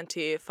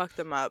Vigilante fuck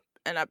them up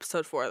in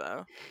episode 4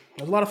 though.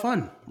 It was a lot of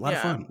fun. A lot of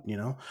Yeah. fun.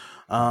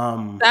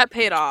 Um, That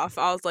paid off.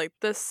 I was like,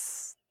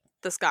 this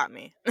got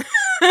me.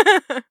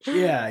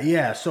 yeah,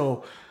 yeah.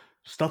 So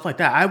stuff like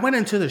that. I went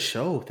into the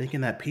show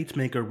thinking that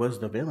Peacemaker was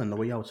the villain. The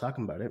way I was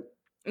talking about it.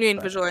 You mean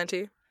But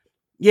Vigilante?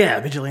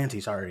 yeah,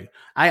 Vigilante. Sorry,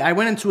 I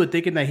went into it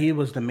thinking that he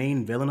was the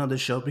main villain of the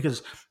show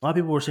because a lot of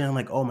people were saying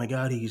like, "Oh my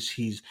god,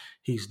 he's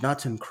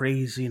nuts and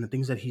crazy," and the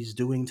things that he's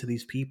doing to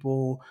these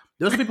people.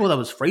 There was people that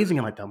was phrasing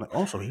it like that. I'm like,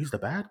 "Oh, so he's the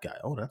bad guy?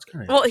 Oh, that's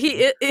kind of Well,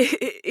 interesting."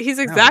 he's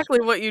And I was exactly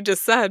what you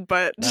just said,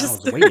 but I just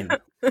was waiting.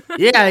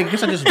 Yeah, I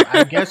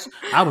guess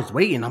I was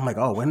waiting. I'm like,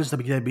 "Oh, when is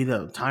gonna be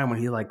the time when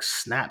he like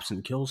snaps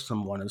and kills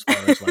someone?" As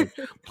far as like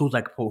who's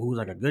like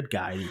a good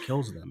guy and he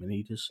kills them, and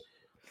he just.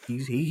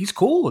 He's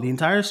cool the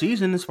entire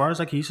season as far as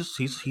like he's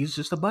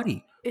just a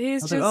buddy. I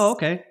he's was like, oh just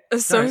okay, a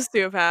all right,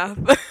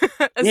 sociopath.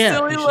 A yeah,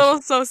 silly little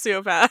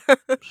sociopath.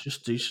 he's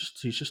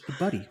just a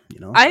buddy.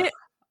 I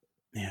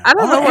Yeah, I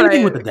don't know what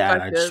anything I with the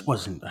dad,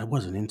 expected. I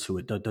wasn't into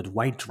it. The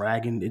white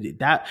dragon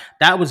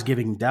that was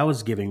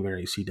giving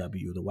very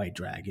CW, the white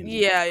dragon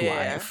Yeah,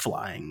 yeah, yeah.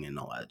 flying and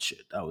all that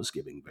shit. That was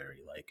giving very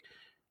like,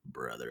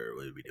 brother,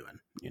 what are we doing?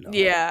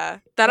 Yeah.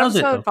 That That was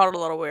it episode though. felt a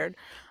little weird.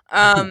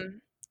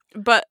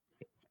 But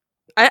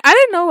I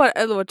didn't know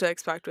what to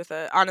expect with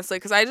it, honestly,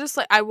 because I just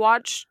like I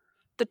watched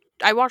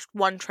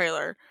one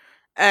trailer,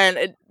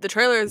 and the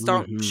trailers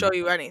don't hmm show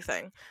you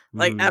anything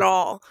like hmm at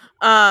all.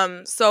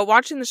 So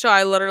watching the show,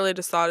 I literally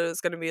just thought it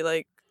was gonna be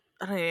like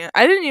I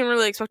didn't even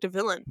really expect a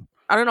villain.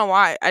 I don't know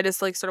why. I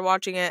just like started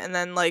watching it, and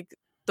then like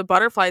the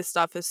butterfly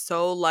stuff is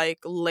so like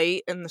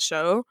late in the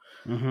show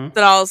hmm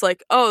that I was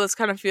like, oh, this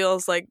kind of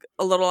feels like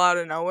a little out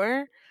of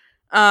nowhere.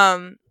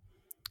 Um,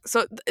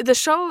 so the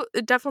show,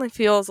 it definitely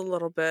feels a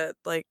little bit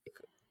like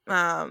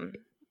um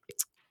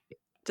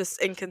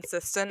just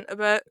inconsistent a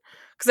bit,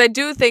 because I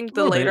do think A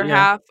the little bit, later yeah,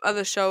 half of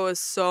the show is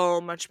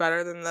so much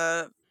better than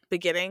the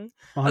beginning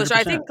one of the hundred show.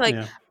 I percent, think like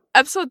yeah.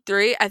 episode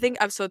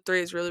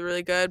 3 is really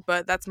really good,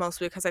 but that's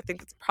mostly because I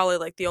think it's probably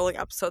like the only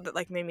episode that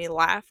like made me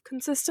laugh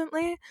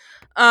consistently.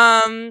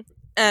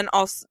 And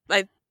also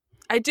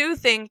I do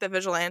think that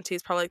Vigilante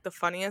is probably like the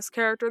funniest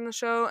character in the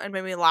show and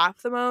made me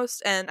laugh the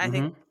most, and I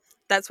think hmm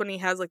that's when he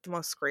has like the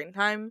most screen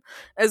time,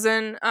 as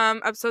in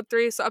episode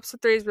 3. So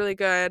episode 3 is really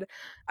good.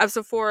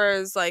 Episode 4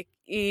 is like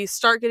you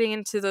start getting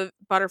into the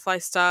butterfly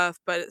stuff,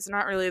 but it's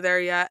not really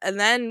there yet. And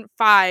then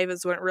 5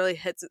 is when it really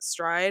hits its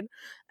stride,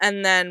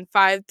 and then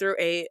 5 through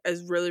 8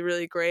 is really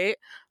really great.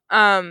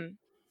 um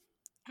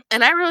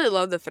and I really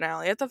love the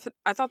finale. I thought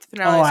the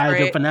finale Oh, is the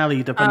great.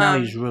 finale. The finale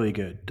um is really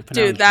good. The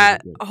finale Dude, is really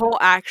that good. whole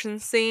action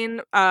scene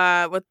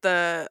with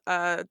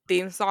the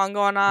theme song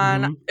going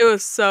on, hmm it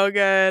was so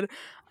good.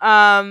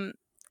 Um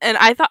and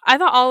I thought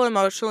all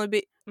emotional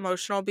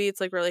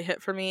beats like really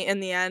hit for me in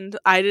the end.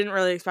 I didn't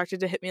really expect it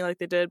to hit me like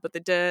they did, but they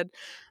did.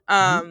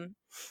 hmm Um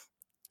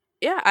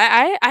yeah,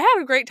 I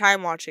had a great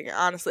time watching it,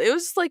 honestly. It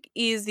was just like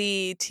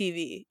easy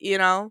TV.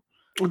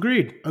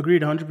 Agreed,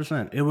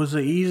 100%. It was a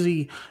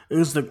easy. It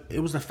was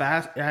the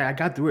fast. I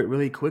got through it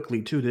really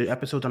quickly too. The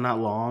episodes are not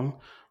long.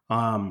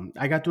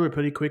 I got through it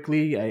pretty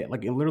quickly,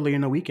 like literally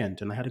in a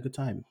weekend, and I had a good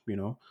time.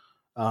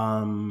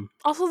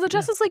 Also, the Yeah,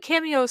 Justice League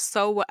cameo is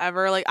so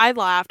whatever. Like, I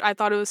laughed. I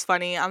thought it was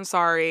funny. I'm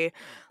sorry.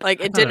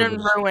 Like, I it thought it didn't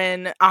was.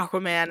 ruin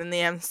Aquaman in the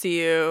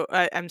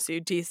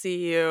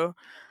DCU.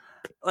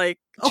 Like,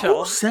 Oh, who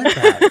chill. said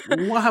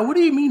that? Why? What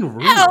do you mean Oh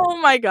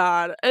ruin? my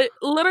god.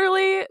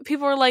 Literally,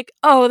 people were like,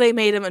 oh, they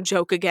made him a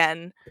joke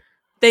again.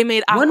 They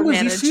made When was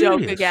he Aquaman a joke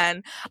serious?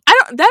 again.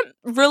 That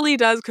really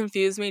does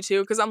confuse me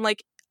too, because I'm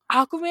like,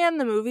 Aquaman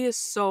the movie is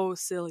so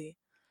silly.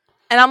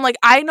 And I'm like,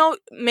 I know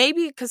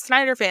maybe because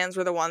Snyder fans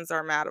were the ones that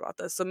are mad about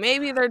this. So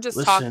maybe they're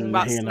just talking Listen,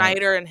 about Hannah,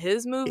 Snyder and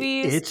his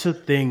movies. it's a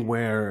thing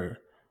where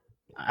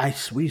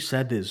we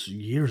said this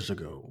years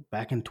ago,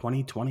 back in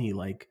 2020.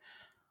 Like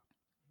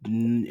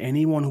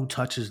anyone who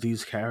touches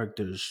these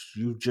characters,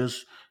 you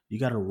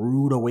got a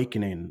rude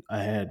awakening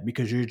ahead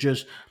because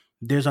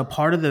there's a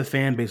part of the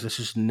fan base that's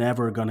just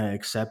never gonna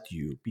accept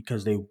you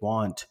because they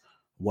want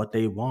what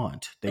they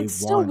want. They It's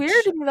still want,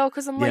 weird to me though,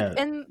 because I'm like,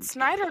 yeah. in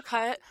Snyder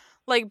Cut,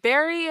 like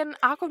Barry and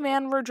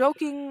Aquaman were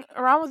joking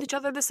around with each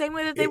other the same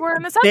way that they were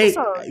in this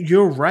episode.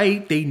 You're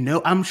right. They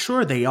know. I'm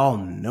sure they all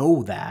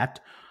know that,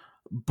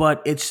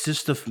 but it's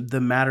just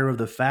the matter of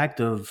the fact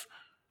of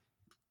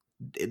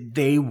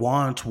they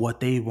want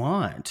what they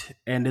want,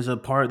 and there's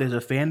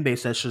a fan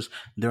base that's just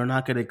they're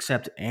not going to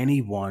accept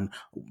anyone.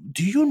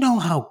 Do you know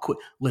how quick?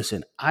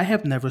 Listen, I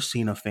have never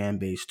seen a fan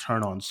base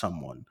turn on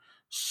someone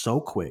so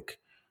quick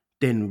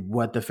than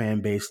what the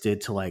fan base did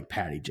to like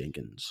Patty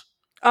Jenkins.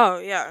 Oh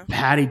yeah,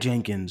 Patty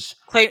Jenkins.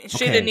 she Okay,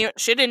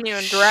 didn't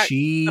even direct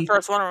the she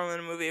first Wonder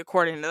Woman movie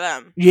according to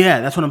them. yeah,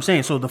 that's what I'm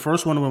saying. So the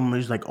first one of them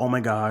was like, oh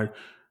my god,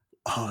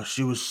 oh,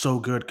 she was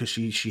so good because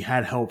she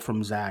had help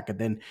from Zach, and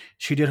then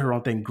she did her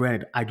own thing.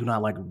 Granted, I do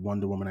not like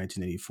Wonder Woman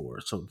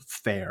 1984, so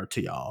fair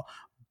to y'all,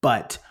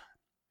 but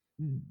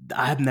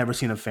I have never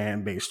seen a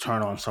fan base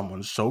turn on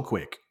someone so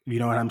quick. You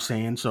know what I'm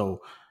saying? So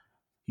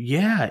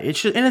yeah, it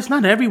should, and it's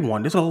not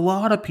everyone. There's a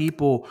lot of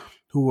people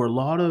who are a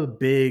lot of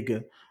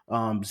big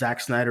Zack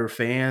Snyder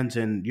fans,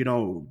 and you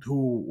know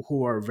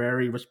who are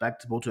very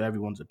respectable to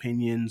everyone's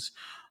opinions.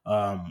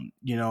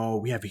 You know,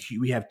 we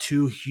have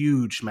two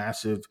huge,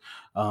 massive,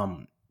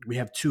 um, we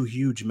have two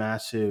huge,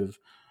 massive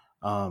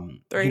you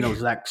Three, know, holy,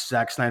 Zack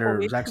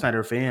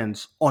Snyder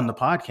fans on the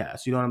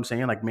podcast. You know what I'm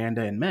saying? Like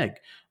Manda and Meg,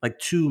 like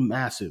two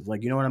massive.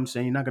 Like you know what I'm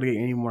saying? You're not gonna get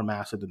any more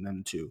massive than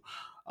them two.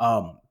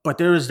 But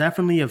there's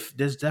definitely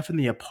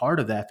a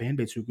part of that fan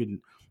base who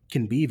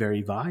can be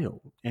very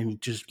vile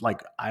and just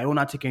like I will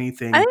not take I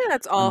anything think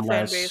that's all fan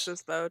unless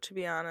bases, though. To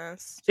be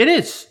honest, it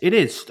is. It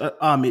is.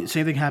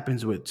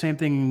 Same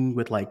thing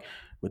with like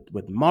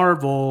with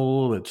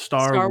Marvel, with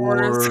Star Star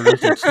Wars.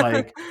 Wars. It's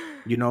like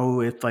you know,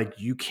 it's like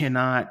you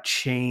cannot I just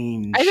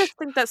change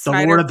think that the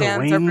Lord Snyder of the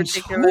fans are Rings.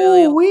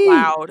 particularly Whoo-wee.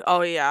 loud.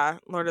 Oh yeah,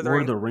 Lord of the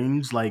Lord of Rings. the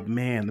Rings, like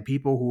man, the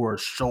people who are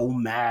so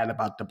mad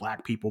about the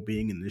black people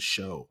being in this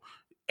show,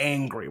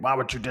 angry. Why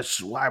would you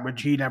just? Why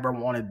would you never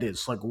wanted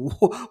this? Like,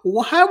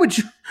 why would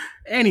you?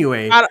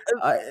 Anyway, I don't-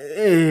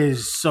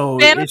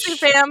 Fantasy it's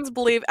fans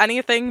believe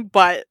anything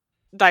but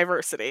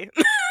diversity.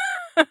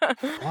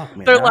 fuck,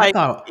 man. They're I like,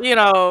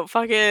 thought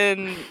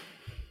fucking,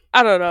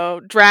 I don't know,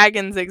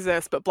 dragons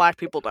exist, but black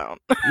people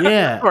don't,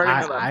 yeah,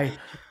 according to them. I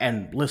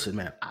and listen,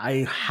 man,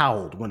 I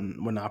howled when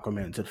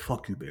Aquaman said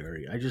 "fuck you,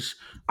 Barry." I just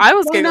I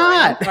was why giggling.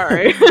 I'm not?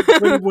 sorry.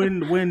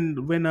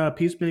 when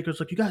Peacemaker's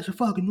like, "You guys are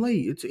fucking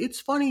late." It's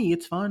funny.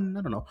 It's fun.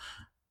 I don't know.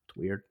 It's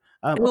weird.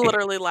 It Okay,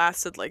 literally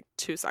lasted like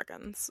 2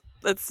 seconds.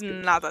 It's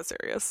not that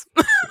serious.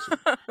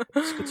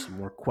 let's get some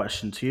more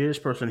questions here. This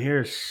person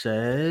here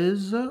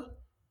says,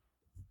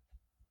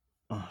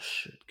 "Oh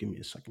shit, give me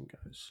a second,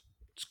 guys.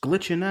 It's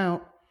glitching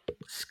out.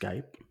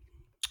 Skype."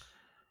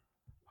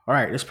 All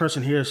right, this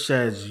person here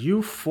says,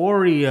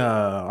 Euphoria.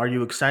 Are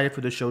you excited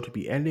for the show to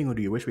be ending, or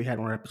do you wish we had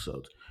more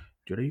episodes?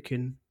 Dude, are you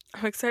kidding?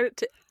 I'm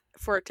excited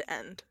for it to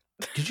end.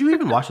 Did you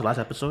even watch the last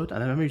episode? I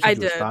remember you I said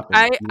you were did. stopping.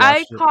 You I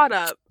watched it? caught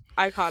up.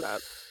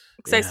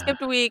 Because I Yeah.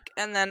 skipped a week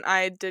and then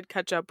I did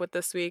catch up with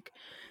this week.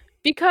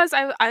 Because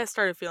I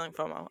started feeling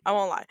FOMO. I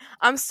won't lie.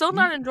 I'm still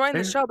not enjoying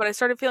the Fair. show, but I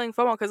started feeling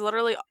FOMO because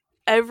literally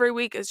every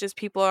week is just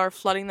people are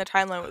flooding the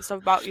timeline with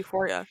stuff about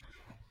Euphoria.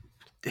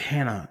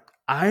 Hannah,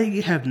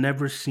 I have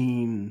never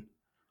seen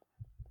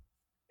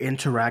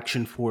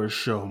interaction for a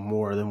show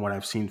more than what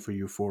I've seen for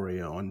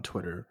Euphoria on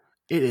Twitter.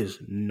 It is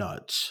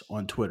nuts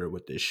on Twitter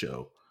with this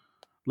show.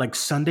 Like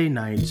Sunday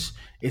nights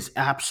is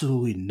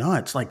absolutely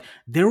nuts. Like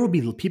there will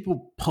be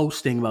people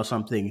posting about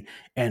something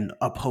and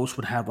a post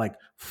would have like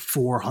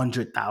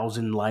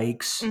 400,000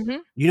 likes. Mm-hmm.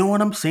 You know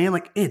what I'm saying?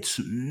 Like it's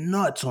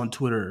nuts on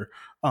Twitter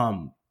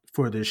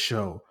for this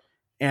show.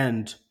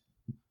 And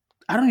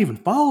I don't even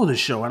follow the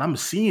show and I'm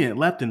seeing it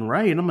left and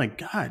right and I'm like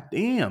god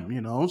damn,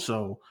 you know?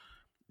 So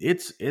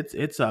it's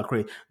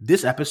crazy.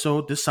 This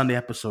Sunday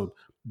episode,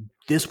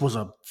 this was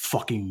a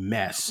fucking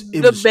mess.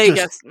 It The was just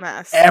biggest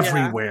mess. Yeah.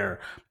 everywhere.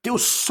 There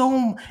was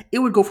it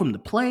would go from the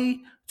play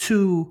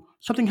to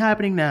something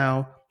happening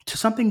now to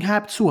something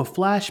happened to a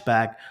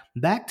flashback,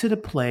 back to the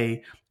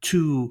play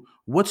to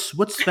what's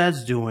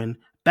Fez doing,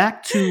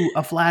 back to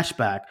a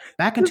flashback,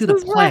 back into This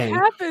the is what play.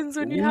 happens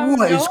when you have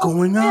What is no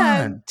going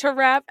plan on? to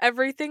wrap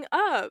everything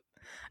up.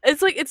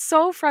 It's like it's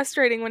so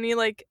frustrating when you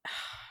like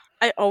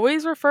I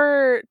always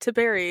refer to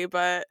Barry,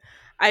 but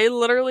I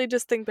literally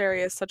just think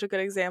Barry is such a good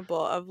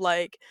example of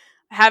like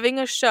having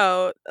a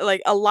show,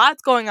 like a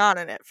lot's going on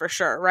in it for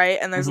sure, right?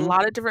 And there's a Mm-hmm.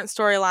 lot of different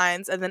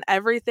storylines, and then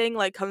everything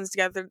like comes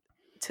together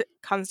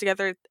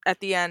at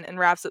the end and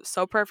wraps up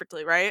so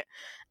perfectly, right?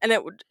 And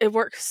it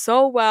works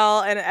so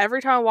well, and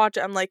every time I watch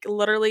it I'm like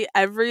literally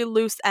every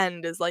loose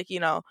end is like,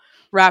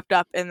 wrapped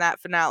up in that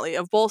finale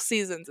of both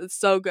seasons. It's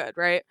so good,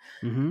 right?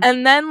 Mm-hmm.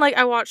 And then like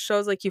I watch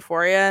shows like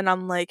Euphoria and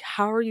I'm like,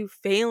 how are you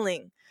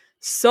failing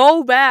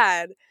so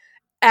bad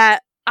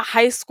at a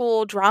high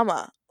school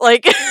drama?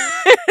 Like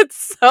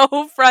it's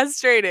so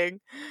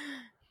frustrating.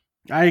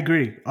 I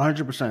agree,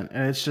 100%.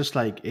 And it's just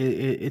like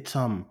it's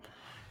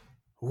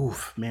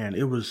oof, man,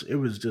 it was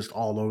just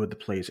all over the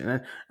place. And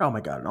then, oh my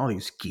god, and all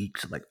these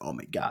geeks are like, oh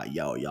my god,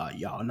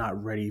 y'all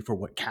not ready for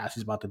what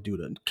Cassie's about to do.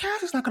 To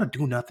Cassie's not gonna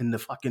do nothing to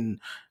fucking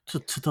to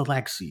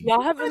Lexi.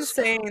 Y'all have been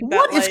saying that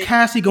What is like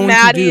Cassie going to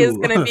Maddie is do?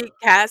 gonna beat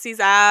Cassie's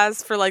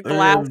ass for like the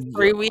last Uh,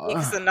 3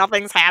 weeks and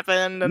nothing's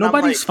happened, and I'm like,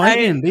 Nobody's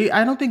fighting.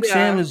 I don't think yeah,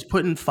 Sam is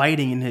putting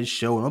fighting in his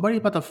show. Nobody's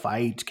about to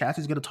fight.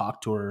 Cassie's gonna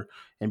talk to her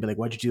and be like,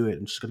 "Why'd you do it?"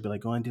 And she's gonna be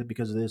like, "Oh, I did it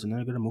because of this," and then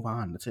they're gonna move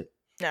on. That's it.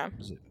 yeah,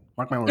 That's it.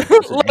 Mark my words.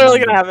 That's it. Ain't literally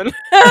nothing gonna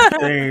gonna,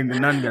 happen. ain't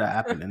nothing gonna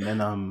happen. And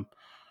then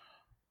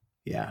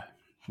yeah,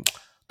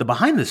 the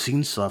behind the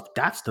scenes stuff.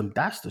 That's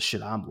the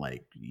shit. I'm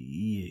like,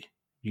 yeah.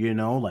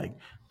 Like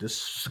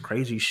this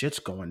crazy shit's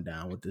going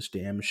down with this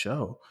damn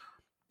show.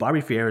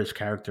 Barbie Fiera's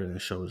character in the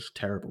show is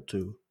terrible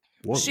too.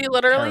 What She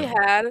literally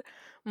terrible, had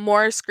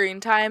more screen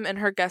time in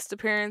her guest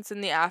appearance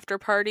in the after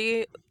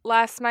party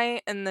last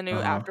night in the new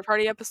after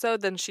party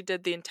episode than she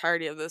did the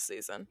entirety of this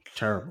season.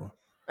 terrible.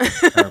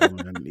 Terrible,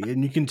 man.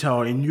 And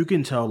you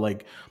can tell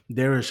like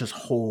there is just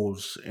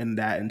holes in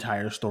that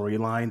entire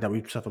storyline that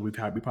we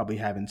probably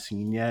haven't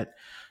seen yet.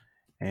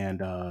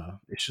 And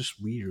it's just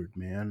weird,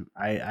 man.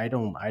 I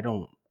don't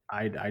know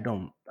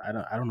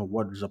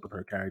what is up with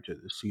her character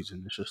this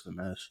season. It's just a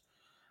mess.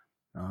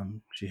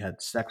 She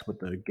had sex with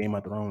the Game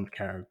of Thrones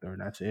character,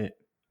 and that's it.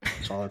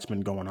 That's all that's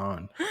been going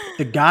on.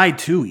 The guy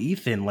too,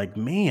 Ethan, like,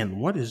 man,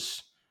 what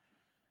is,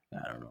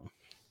 I don't know.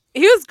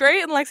 He was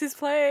great in Lexi's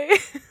play.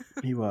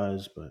 He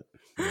was, but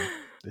yeah,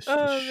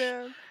 Oh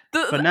man.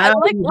 but I now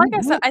like I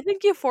said, I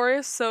think Euphoria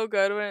is so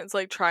good when it's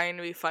like trying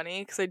to be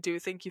funny because I do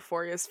think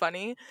Euphoria is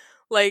funny.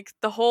 Like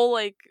the whole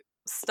like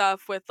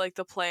stuff with like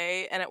the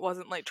play and it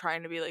wasn't like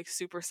trying to be like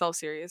super self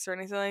serious or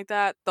anything like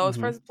that. Those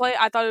Mhm. parts of the play,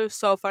 I thought it was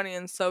so funny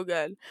and so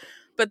good.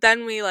 But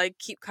then we like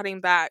keep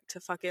cutting back to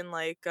fucking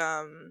like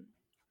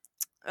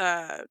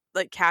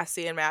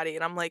Cassie and Maddie,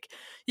 and I'm like,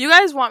 you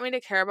guys want me to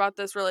care about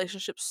this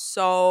relationship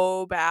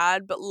so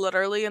bad, but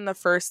literally in the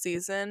first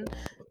season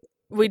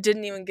we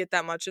didn't even get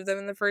that much of them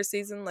in the first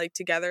season, like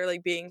together,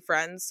 like being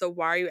friends. So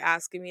why are you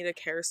asking me to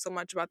care so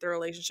much about their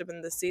relationship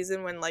in this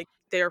season when like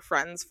they're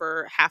friends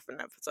for half an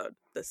episode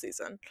this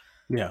season?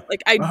 Yeah,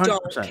 Like I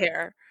don't 100%,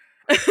 care.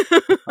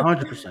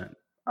 100%.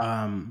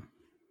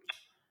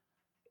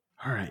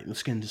 All right,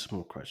 let's get into some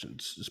more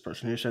questions. This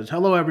person here says,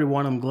 "Hello,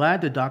 everyone. I'm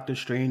glad the Doctor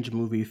Strange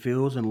movie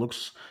feels and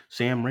looks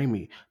Sam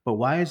Raimi, but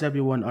why is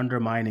everyone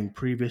undermining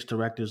previous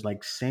directors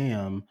like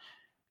Sam?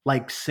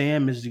 Like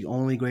Sam is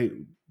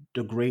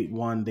the great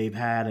one they've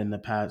had in the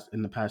past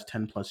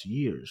 10 plus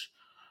years."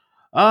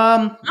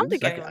 I don't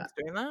think Like, anyone's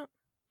doing that.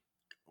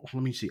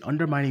 let me see.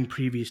 Undermining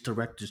previous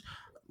directors.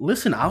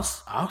 Listen, I'll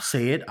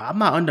say it. I'm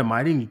not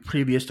undermining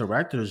previous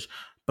directors,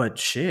 but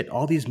shit,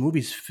 all these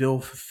movies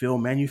feel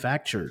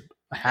manufactured.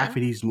 Yeah. Half of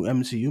these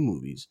MCU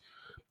movies.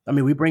 I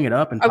mean, we bring it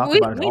up and talk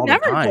about it We all the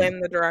never time.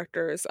 blame the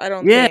directors, I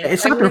don't Yeah, think.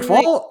 it's I not their mean,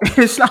 like, fault.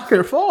 It's not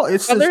their fault.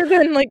 It's just other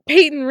than like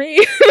Peyton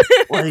Reed.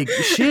 like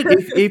shit.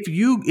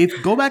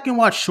 If go back and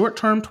watch Short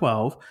Term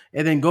 12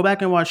 and then go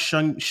back and watch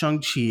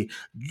Shang-Chi,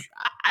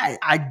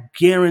 I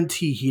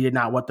guarantee he did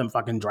not want them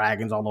fucking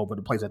dragons all over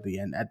the place at the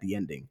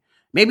ending.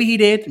 Maybe he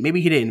did, maybe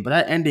he didn't, but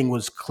that ending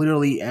was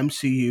clearly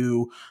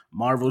MCU,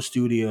 Marvel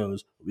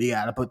Studios. We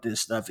gotta put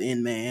this stuff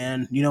in,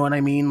 man. You know what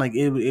I mean? Like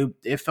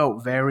it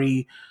felt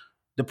very,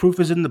 the proof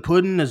is in the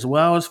pudding as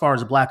well. As far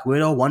as Black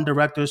Widow, one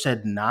director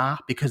said nah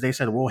because they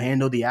said we'll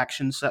handle the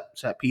action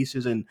set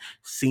pieces and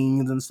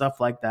scenes and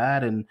stuff like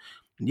that. And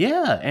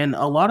yeah, and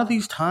a lot of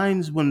these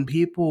times when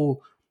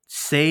people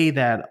say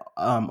that,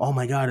 oh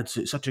my god,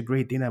 it's such a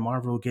great thing that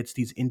Marvel gets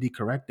these indie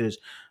directors.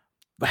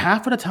 But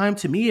half of the time,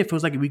 to me, it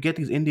feels like we get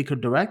these indie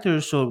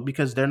directors, so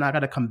because they're not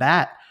going to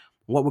combat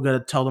what we're going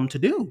to tell them to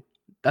do.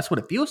 That's what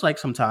it feels like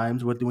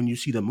sometimes when you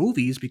see the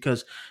movies.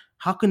 Because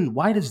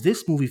why does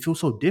this movie feel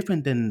so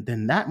different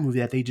than that movie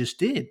that they just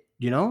did?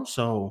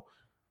 So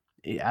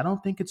I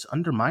don't think it's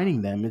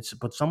undermining them.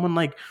 But someone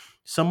like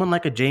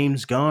a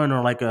James Gunn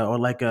or like a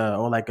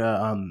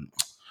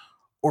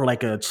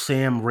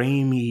Sam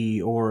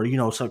Raimi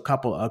or so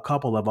a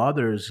couple of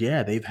others.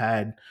 Yeah, they've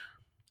had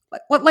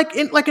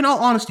in all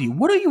honesty,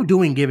 what are you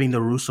doing giving the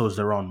Russos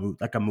their own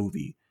a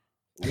movie?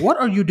 What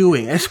are you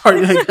doing as far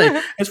as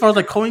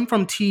going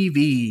from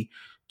TV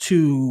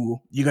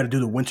to you got to do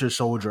the Winter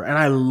Soldier, and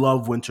I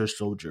love Winter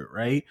Soldier,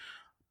 right?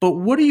 But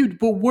what do you?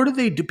 But what do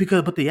they do?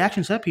 Because but the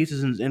action set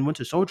pieces in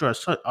Winter Soldier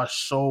are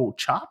so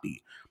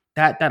choppy.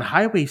 That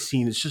highway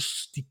scene is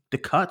just the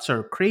cuts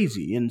are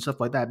crazy and stuff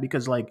like that.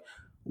 Because like,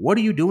 what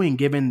are you doing?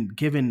 Given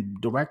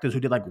directors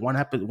who did like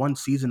one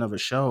season of a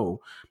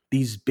show,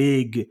 these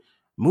big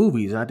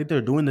movies, and I think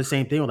they're doing the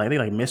same thing with like they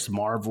like Miss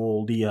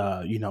Marvel. The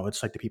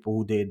it's like the people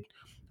who did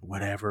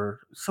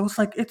whatever. So it's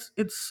like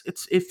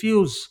it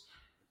feels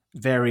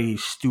very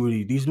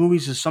studio. These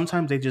movies just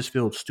sometimes they just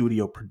feel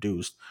studio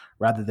produced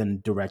rather than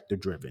director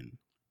driven,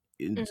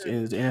 Mhm.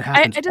 and it I,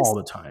 happens I all just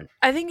the time.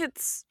 I think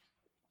it's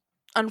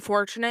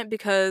unfortunate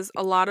because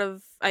a lot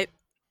of I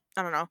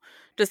don't know,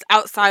 just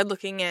outside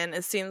looking in,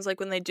 it seems like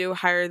when they do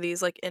hire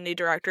these like indie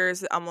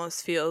directors, it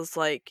almost feels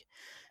like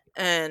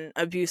an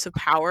abuse of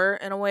power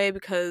in a way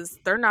because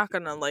they're not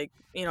gonna like,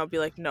 be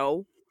like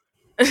no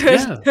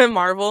Yeah, to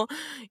Marvel,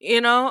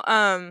 you know?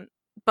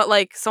 But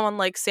like someone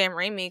like Sam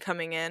Raimi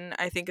coming in,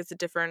 I think it's a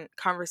different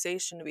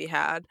conversation to be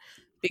had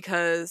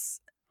because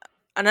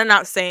and I'm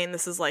not saying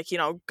this is like,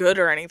 good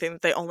or anything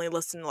that they only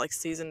listen to like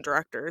seasoned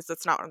directors.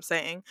 That's not what I'm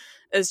saying.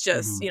 It's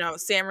just, hmm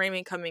Sam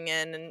Raimi coming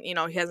in and,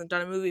 he hasn't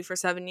done a movie for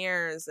 7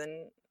 years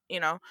and, you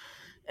know,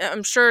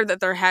 I'm sure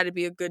that there had to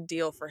be a good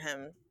deal for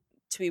him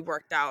to be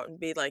worked out and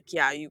be like,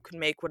 yeah, you can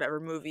make whatever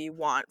movie you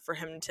want for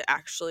him to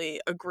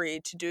actually agree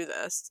to do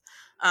this.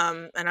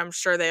 And I'm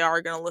sure they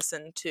are going to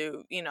listen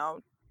to,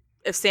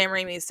 if Sam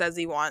Raimi says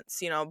he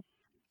wants,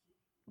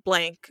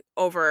 blank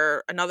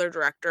over another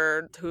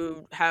director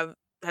who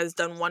has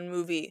done one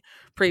movie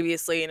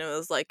previously and it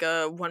was like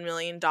a $1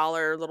 million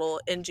little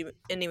indie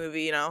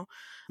movie,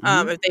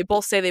 hmm if they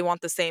both say they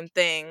want the same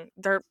thing,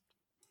 they're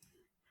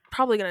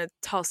probably going to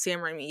tell Sam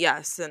Raimi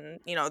yes and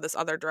this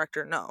other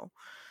director no,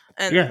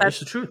 and yeah, that's it's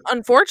the truth.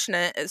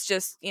 unfortunate. It's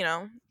just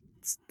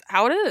it's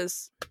how it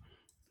is.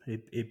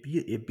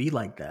 It be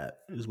like that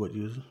is what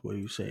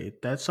you say.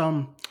 That's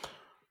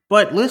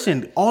But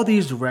listen, all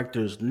these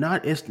directors,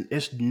 not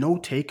it's no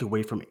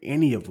takeaway from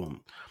any of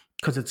them,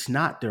 because it's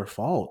not their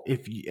fault.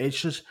 It's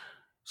just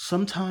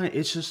sometimes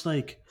it's just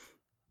like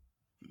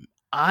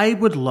I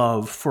would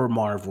love for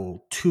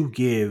Marvel to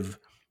give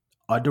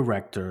a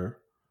director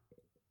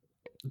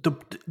the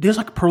there's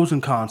like pros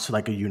and cons to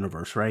like a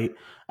universe, right?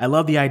 I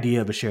love the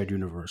idea of a shared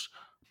universe,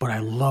 but I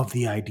love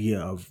the idea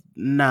of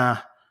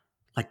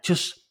like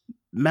just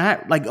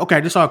Matt. Like okay,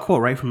 I just saw a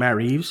quote right from Matt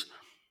Reeves.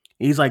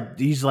 He's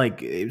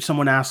like, if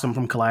someone asked him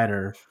from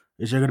Collider,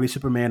 "Is there going to be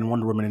Superman and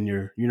Wonder Woman in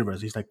your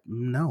universe?" He's like,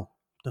 "No,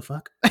 the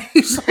fuck."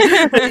 he's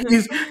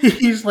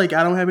like,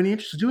 "I don't have any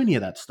interest to do any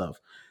of that stuff,"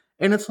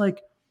 and it's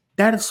like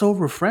that is so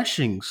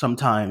refreshing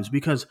sometimes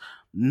because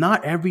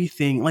not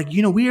everything, like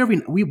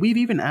we've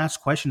even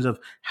asked questions of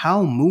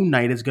how Moon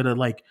Knight is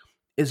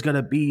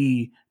gonna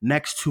be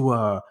next to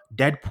a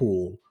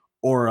Deadpool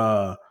or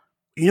a,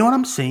 you know what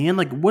I'm saying?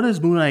 Like, what is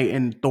Moon Knight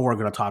and Thor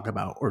gonna talk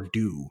about or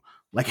do?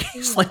 Like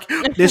it's Mm. like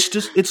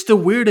it's the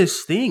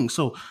weirdest thing.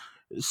 So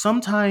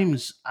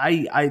sometimes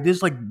I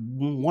there's like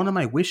one of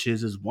my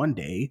wishes is one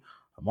day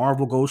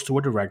Marvel goes to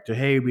a director,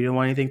 hey, we don't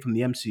want anything from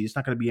the MC. It's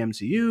not gonna be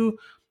MCU.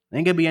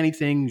 Ain't gonna be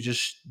anything.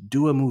 Just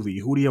do a movie.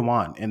 Who do you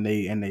want? And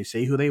they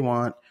say who they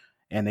want,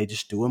 and they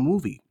just do a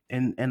movie.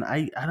 And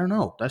I don't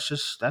know. That's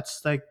the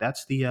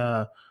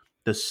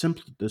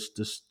simple this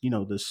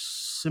the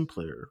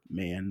simpler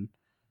man,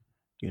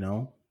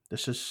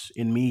 that's just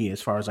in me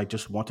as far as like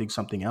just wanting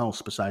something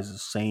else besides the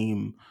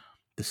same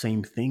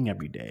thing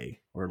every day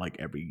or like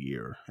every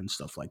year and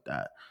stuff like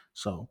that.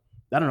 So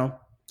I don't know.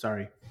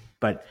 Sorry.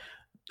 But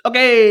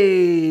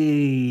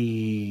okay.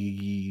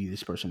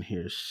 This person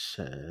here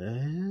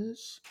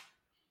says,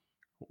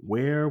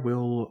 where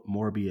will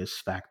Morbius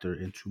factor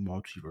into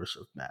Multiverse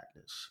of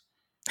Madness?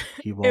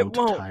 He It won't,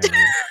 won't.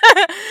 Tyler.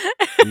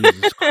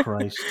 Jesus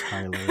Christ,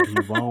 Tyler. He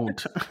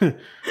won't.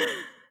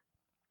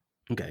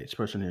 Okay, this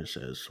person here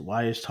says,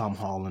 why is Tom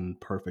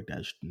Holland perfect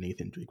as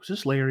Nathan Drake? Was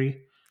this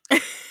Larry?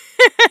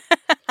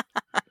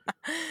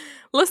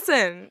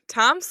 Listen,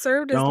 Tom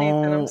served as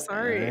Nathan. I'm No,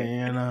 sorry.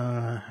 and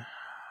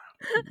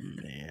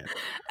man,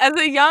 As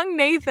a young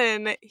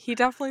Nathan, he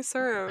definitely I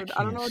served.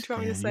 I don't can't know what you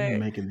want me to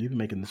stand. say. You've been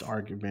making this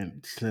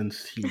argument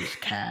since he was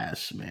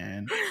cast,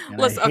 man, and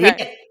I Listen, hate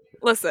okay. it.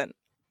 Listen.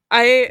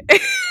 I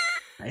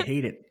I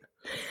hate it.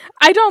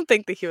 I don't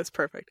think that he was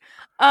perfect.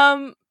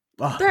 Um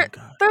Oh, there thank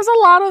God. there's a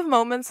lot of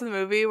moments in the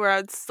movie where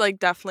it's like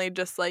definitely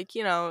just like,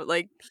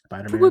 like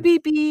Spider poo poo Man. bee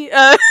bee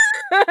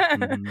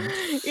Mm-hmm.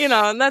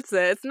 and that's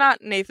it. It's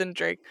not Nathan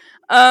Drake.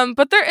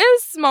 But there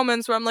is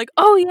moments where I'm like,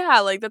 "Oh yeah,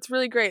 like that's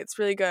really great. It's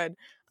really good."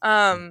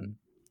 Um Mm-hmm.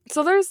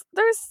 so there's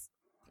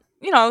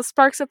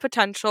sparks of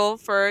potential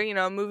for,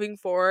 moving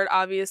forward.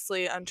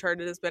 Obviously,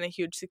 Uncharted has been a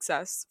huge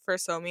success for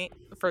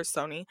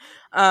Sony.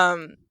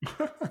 Um,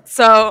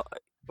 so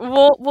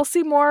we'll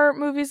see more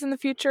movies in the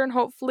future, and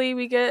hopefully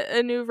we get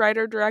a new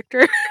writer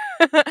director,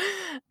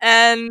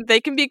 and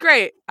they can be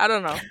great. I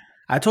don't know.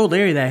 I told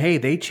Larry that hey,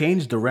 they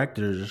changed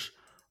directors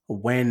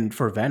when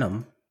for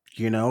Venom.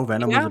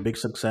 Venom was Yeah. a big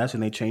success,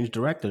 and they changed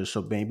directors.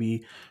 So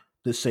maybe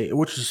which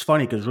is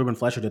funny because Ruben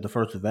Fleischer did the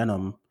first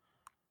Venom.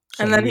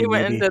 And then he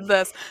went and did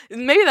this.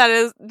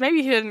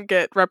 Maybe he didn't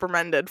get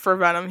reprimanded for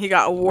Venom. He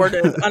got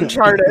awarded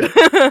Uncharted.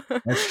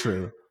 That's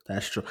true.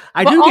 That's true.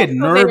 I But do get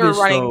also they were nervous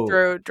running though.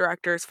 through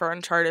directors for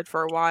Uncharted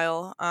for a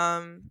while.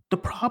 The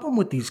problem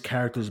with these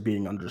characters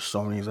being under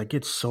Sony is I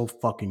get so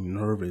fucking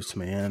nervous,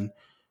 man.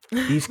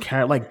 These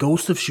like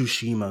Ghost of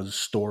Tsushima's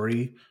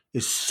story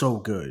is so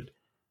good.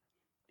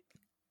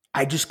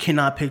 I just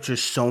cannot picture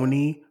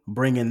Sony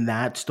bringing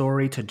that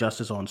story to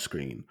justice on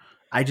screen.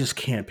 I just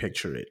can't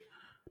picture it.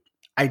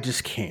 I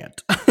just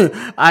can't.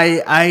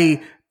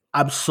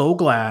 I'm so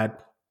glad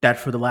that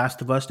for The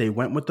Last of Us they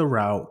went with the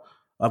route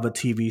of a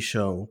TV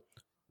show.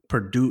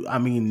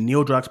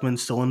 Neil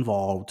Druckmann's still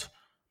involved,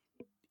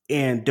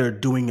 and they're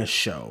doing a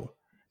show,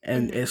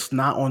 and Mhm. it's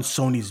not on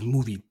Sony's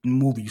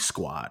movie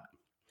squad,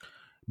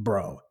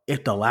 bro.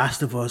 If The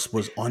Last of Us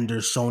was under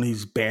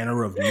Sony's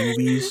banner of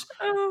movies,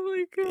 Oh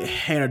my god.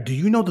 Hannah, do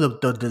you know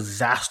the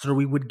disaster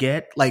we would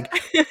get? Like,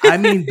 I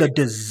mean, the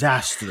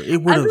disaster.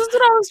 It would And have. this is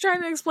what I was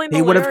trying to explain They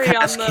to would have Larry on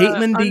cast the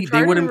Caitlin.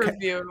 They would Uncharted have.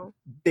 review.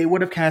 They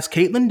would have cast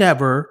Caitlin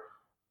Dever.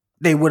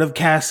 They would have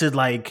casted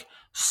like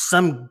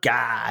some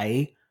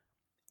guy,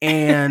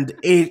 and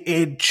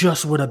it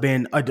just would have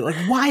been like,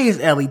 why is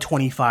Ellie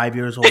 25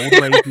 years old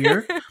right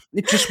here?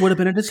 It just would have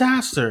been a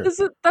disaster.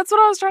 That's what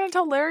I was trying to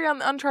tell Larry on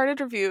the Uncharted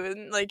review,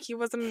 and like he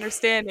wasn't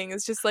understanding.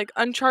 It's just like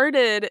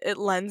Uncharted, it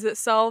lends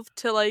itself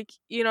to like,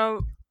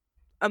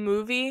 a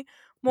movie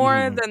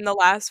more Mhm. than The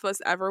Last of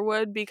Us ever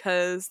would,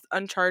 because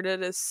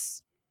Uncharted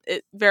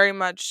it very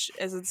much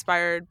is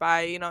inspired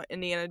by,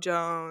 Indiana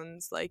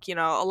Jones, like,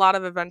 a lot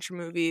of adventure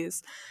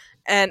movies.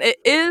 And it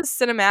is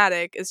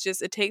cinematic. It's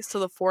just it takes to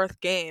the fourth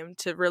game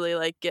to really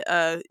like get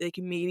a like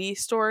meaty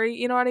story,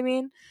 you know what I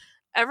mean?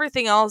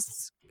 Everything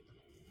else,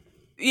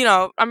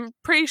 I'm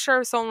pretty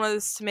sure if someone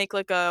was to make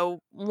like a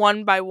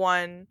one by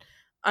one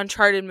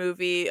Uncharted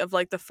movie of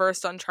like the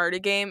first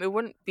Uncharted game, it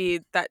wouldn't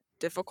be that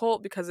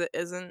difficult because it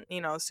isn't,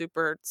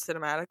 super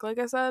cinematic, like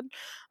I said.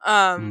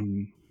 Um,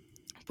 Mhm.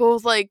 but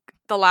with like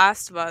The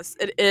Last of Us,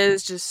 it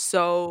is just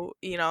so,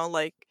 you know,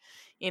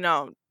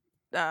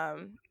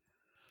 um,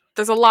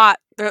 there's a lot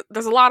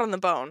on the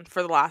bone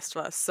for The Last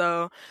of Us.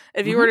 So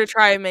if you were Mhm. to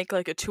try and make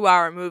like a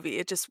 2-hour movie,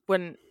 it just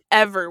wouldn't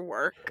ever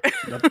work.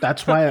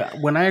 That's why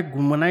when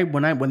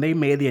they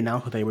made the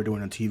announcement they were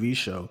doing a TV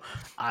show,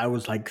 I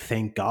was like,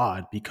 thank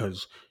God,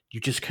 because you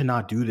just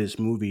cannot do this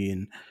movie,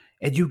 and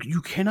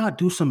you cannot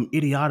do some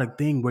idiotic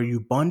thing where you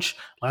bunch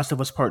Last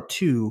of Us Part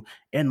 2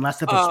 and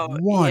Last of Us Oh,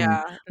 1.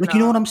 yeah, Like, you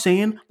know what no. I'm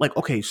saying? Like,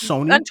 okay,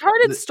 Sony,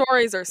 Uncharted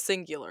stories are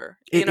singular,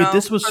 if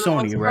this was for the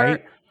Sony, most part.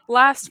 right?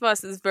 Last of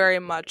Us is very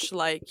much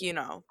like, you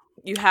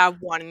have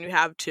one and you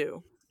have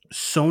two.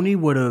 Sony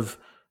would have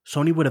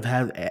Sony would have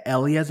had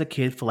Ellie as a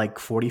kid for like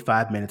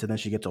 45 minutes, and then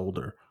she gets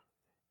older.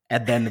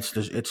 And then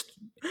it's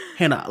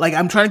Hannah. Like,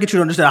 I'm trying to get you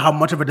to understand how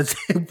much of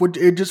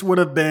it just would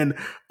have been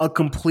a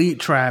complete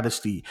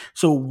travesty.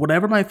 So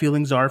whatever my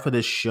feelings are for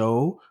this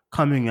show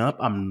coming up,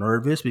 I'm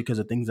nervous because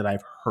of things that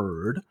I've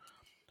heard.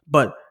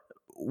 But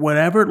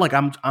whatever, like,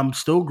 I'm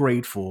still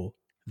grateful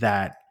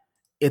that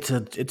it's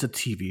a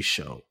TV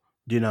show,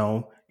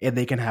 and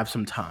they can have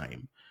some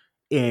time,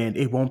 and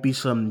it won't be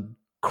some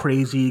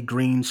crazy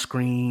green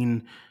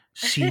screen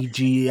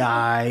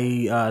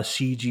CGI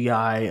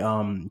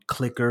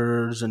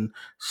clickers and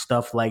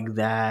stuff like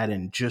that,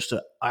 and just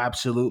an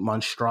absolute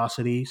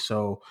monstrosity.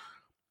 So,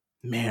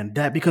 man,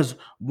 that because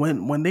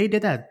when they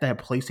did that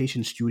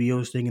PlayStation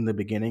Studios thing in the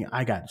beginning,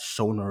 I got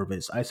so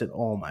nervous. I said,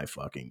 "Oh my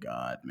fucking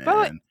god, But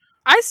man!"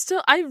 I It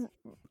wasn't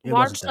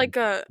watched that. like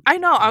I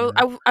know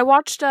Yeah. I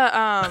watched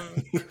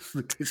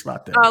It's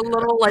not that a bad,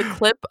 little like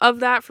clip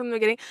of that from the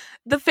beginning.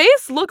 The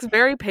face looks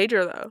very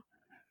Pedro though.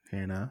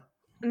 Hannah.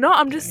 No,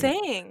 I'm just Okay.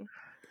 saying.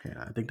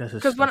 Yeah, I think that's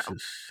Because just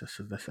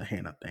when that's a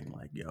Hannah thing.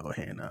 Like, yo,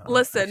 Hannah,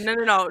 Listen,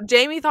 no.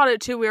 Jamie thought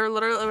it too. We were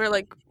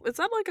like, is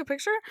that like a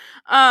picture?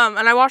 And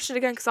I watched it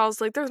again because I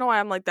was like, there's no way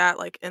I'm like that,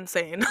 like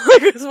insane.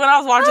 Like 'cause when I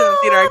was watching it in the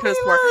theater, I could have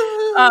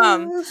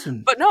swore.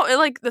 listen, But no, it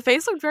like the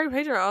face looked very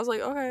Pedro. I was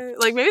like, okay,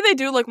 like maybe they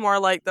do look more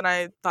alike than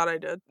I thought I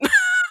did.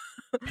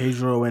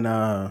 Pedro and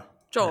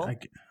Joel.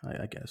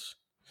 I guess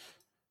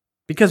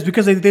because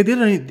they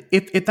didn't.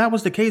 If that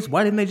was the case,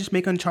 why didn't they just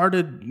make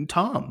Uncharted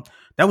Tom?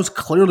 That was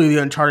clearly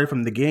the Uncharted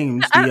from the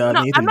games. The No, I'm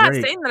Nathan not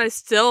Drake. saying that I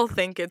still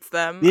think it's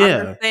them. I'm just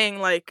Yeah, saying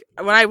like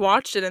when I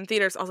watched it in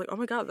theaters, I was like, oh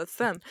my god, that's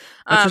them.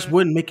 that just Um,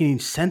 wouldn't make any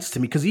sense to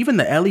me. Because even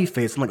the Ellie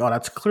face, I'm like, oh,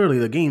 that's clearly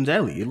the game's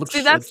Ellie. It See, looks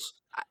that's it's.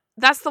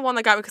 that's the one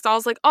that got me because I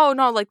was like, oh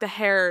no, like the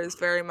hair is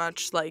very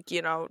much like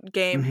game hair.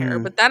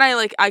 Mm-hmm. But then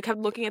I kept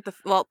looking at the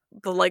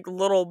like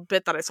little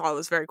bit that I saw. It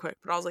was very quick,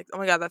 but I was like, oh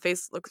my god, that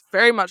face looks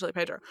very much like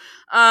Pedro.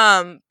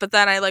 But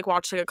then I like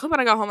watched like a clip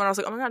and I got home and I was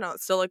like, oh my god, no,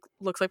 it still like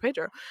looks like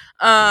Pedro.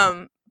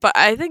 But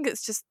I think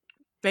it's just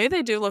maybe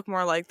they do look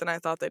more alike than I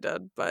thought they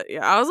did. But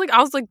yeah, I was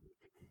like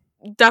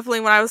definitely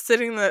when I was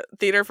sitting in the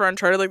theater for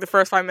Uncharted, like the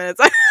first 5 minutes,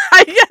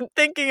 I kept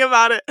thinking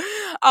about it.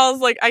 I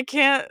was like, I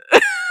can't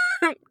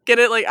get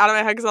it like out of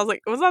my head because I was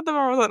like, was that them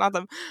or was that not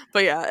them?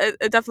 But yeah,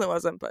 it definitely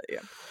wasn't. But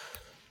yeah,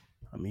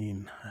 I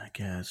mean,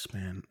 guess,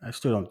 man. I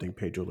still don't think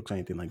Pedro looks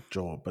anything like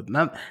Joel, but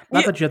not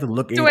You- that you have to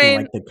look anything Dwayne,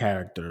 like the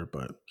character,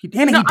 but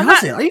Hannah, no, he I'm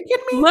not- doesn't. Are you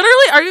kidding me?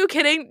 literally, are you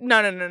kidding?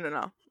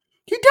 No.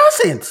 He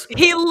doesn't,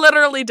 He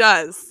literally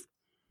does.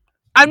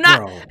 I'm not,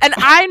 bro. and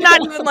I'm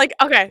not even like,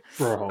 okay.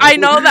 Bro. I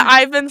know that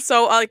I've been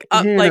so like,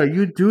 Hannah,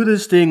 you do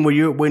this thing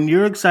where when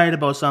you're excited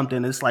about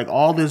something, it's like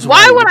all this.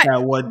 Why right would with I?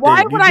 that one Why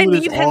thing. would You I do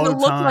this need him all to the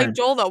look like time.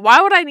 Joel though?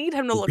 Why would I need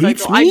him to look like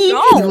Beats Joel? me. I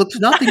don't. He looks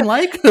nothing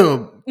like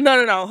him.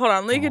 No. Hold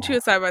on. Let me get you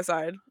a side by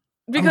side.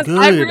 Because I'm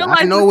I good.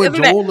 realized I know what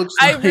this the other day. Joel looks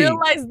I like.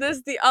 realized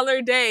this the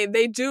other day.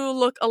 They do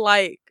look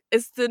alike.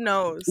 It's the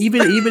nose.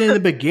 Even in the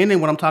beginning,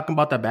 when I'm talking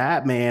about the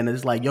Batman,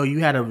 it's like, yo, you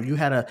had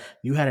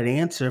an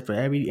answer for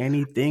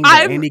anything,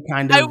 any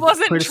kind of. I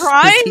wasn't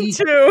trying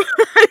to.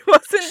 I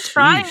wasn't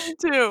trying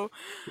to.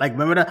 Like,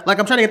 remember that? Like,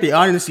 I'm trying to get the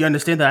audience to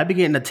understand that I'd be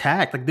getting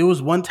attacked. Like, there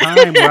was one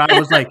time where I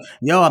was like,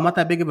 yo, I'm not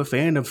that big of a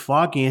fan of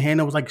Foggy, and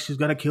Hannah was like, she's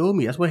gonna kill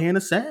me. That's what Hannah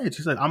said.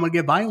 She said, I'm gonna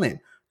get violent.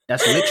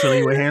 That's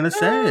literally what Hannah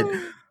said.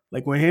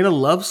 Like, when Hannah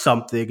loves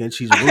something and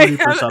she's rooting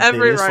for something,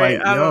 it's right.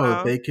 like,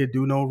 yo, they could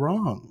do no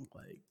wrong.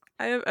 Like,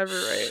 I have every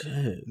right.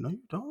 Shit, no, you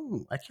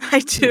don't. I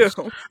do.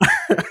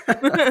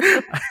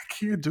 I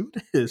can't do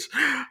this.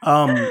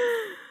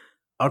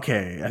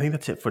 Okay, I think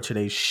that's it for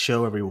today's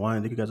show,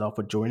 everyone. Thank you guys all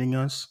for joining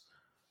us.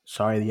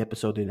 Sorry the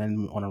episode didn't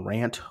end on a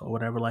rant or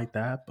whatever like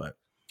that, but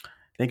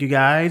thank you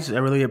guys. I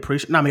really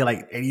appreciate. Not me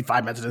like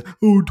 85 messages.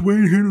 Oh,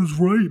 Dwayne Hannah's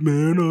right,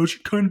 man. She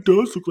kind of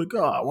does look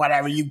like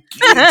whatever, you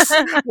kids.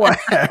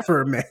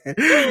 Whatever, man.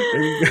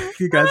 Thank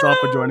you guys all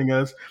for joining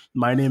us.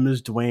 My name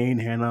is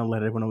Dwayne Hannah. Let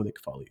everyone know where they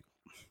can follow you.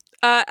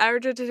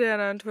 Average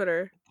Titana on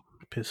Twitter.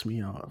 Piss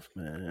me off,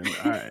 man.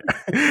 All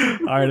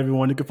right,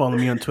 everyone. You can follow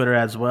me on Twitter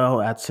as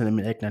well at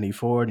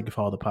Cinemania94. You can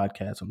follow the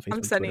podcast on Facebook.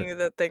 I'm sending Twitter.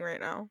 you the thing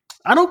right now.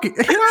 I don't get.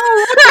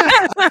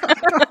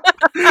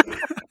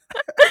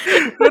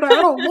 But I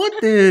don't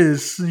want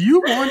this.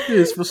 You want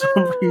this for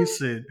some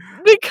reason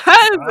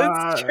because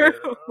it's true.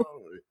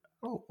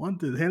 I don't want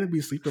this. Hannah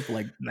be sleeping for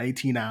like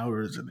 19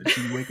 hours and then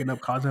she's waking up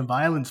causing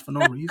violence for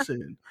no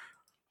reason.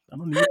 I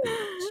don't need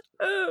this.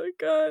 Oh,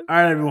 God. All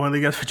right, everyone.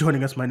 Thank you guys for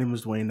joining us. My name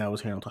is Dwayne. That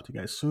was Hannah. I'll talk to you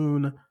guys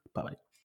soon. Bye-bye.